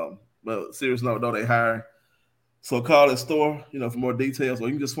 But serious note, though, they hire. So call the store, for more details, or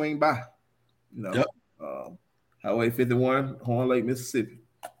you can just swing by. Highway 51, Horn Lake, Mississippi.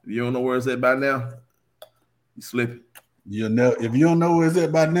 If you don't know where it's at by now, you slip it. If you don't know where it's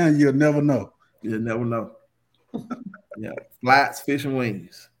at by now, you'll never know. You'll never know. Yeah, flats, fish, and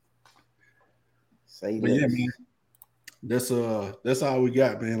wings. Say that. Yeah, man. That's all we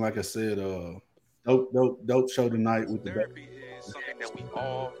got, man. Like I said, dope show tonight with the therapy is something that we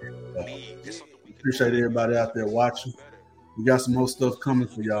all need. Appreciate everybody out there watching. We got some more stuff coming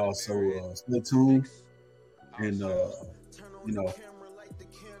for y'all, so stay tuned and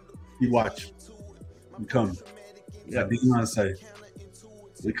keep watching. We coming. Yeah, Beyonce.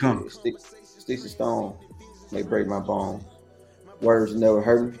 We coming. Sticks and stone may break my bones. Words never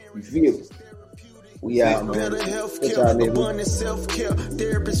hurt me. You feel it. We out, man. Better health care, abundant self-care.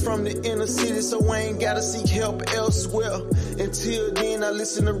 Therapists from the inner city, so I ain't gotta seek help elsewhere. Until then, I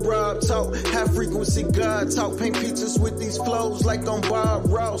listen to Rob talk, high frequency God talk, paint pictures with these flows like on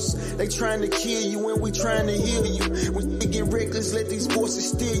Bob Ross. They trying to kill you when we trying to heal you. When you get reckless, let these voices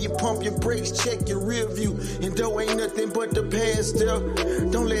steer you. Pump your brakes, check your rear view. And though ain't nothing but the past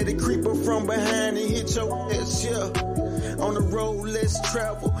there, don't let it creep up from behind and hit your ass, yeah. On the road, let's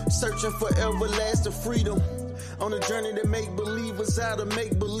travel, searching for everlasting freedom. On a journey to make believers out of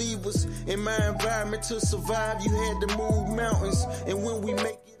make believers. In my environment to survive, you had to move mountains. And when we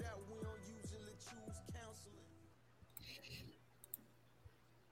make it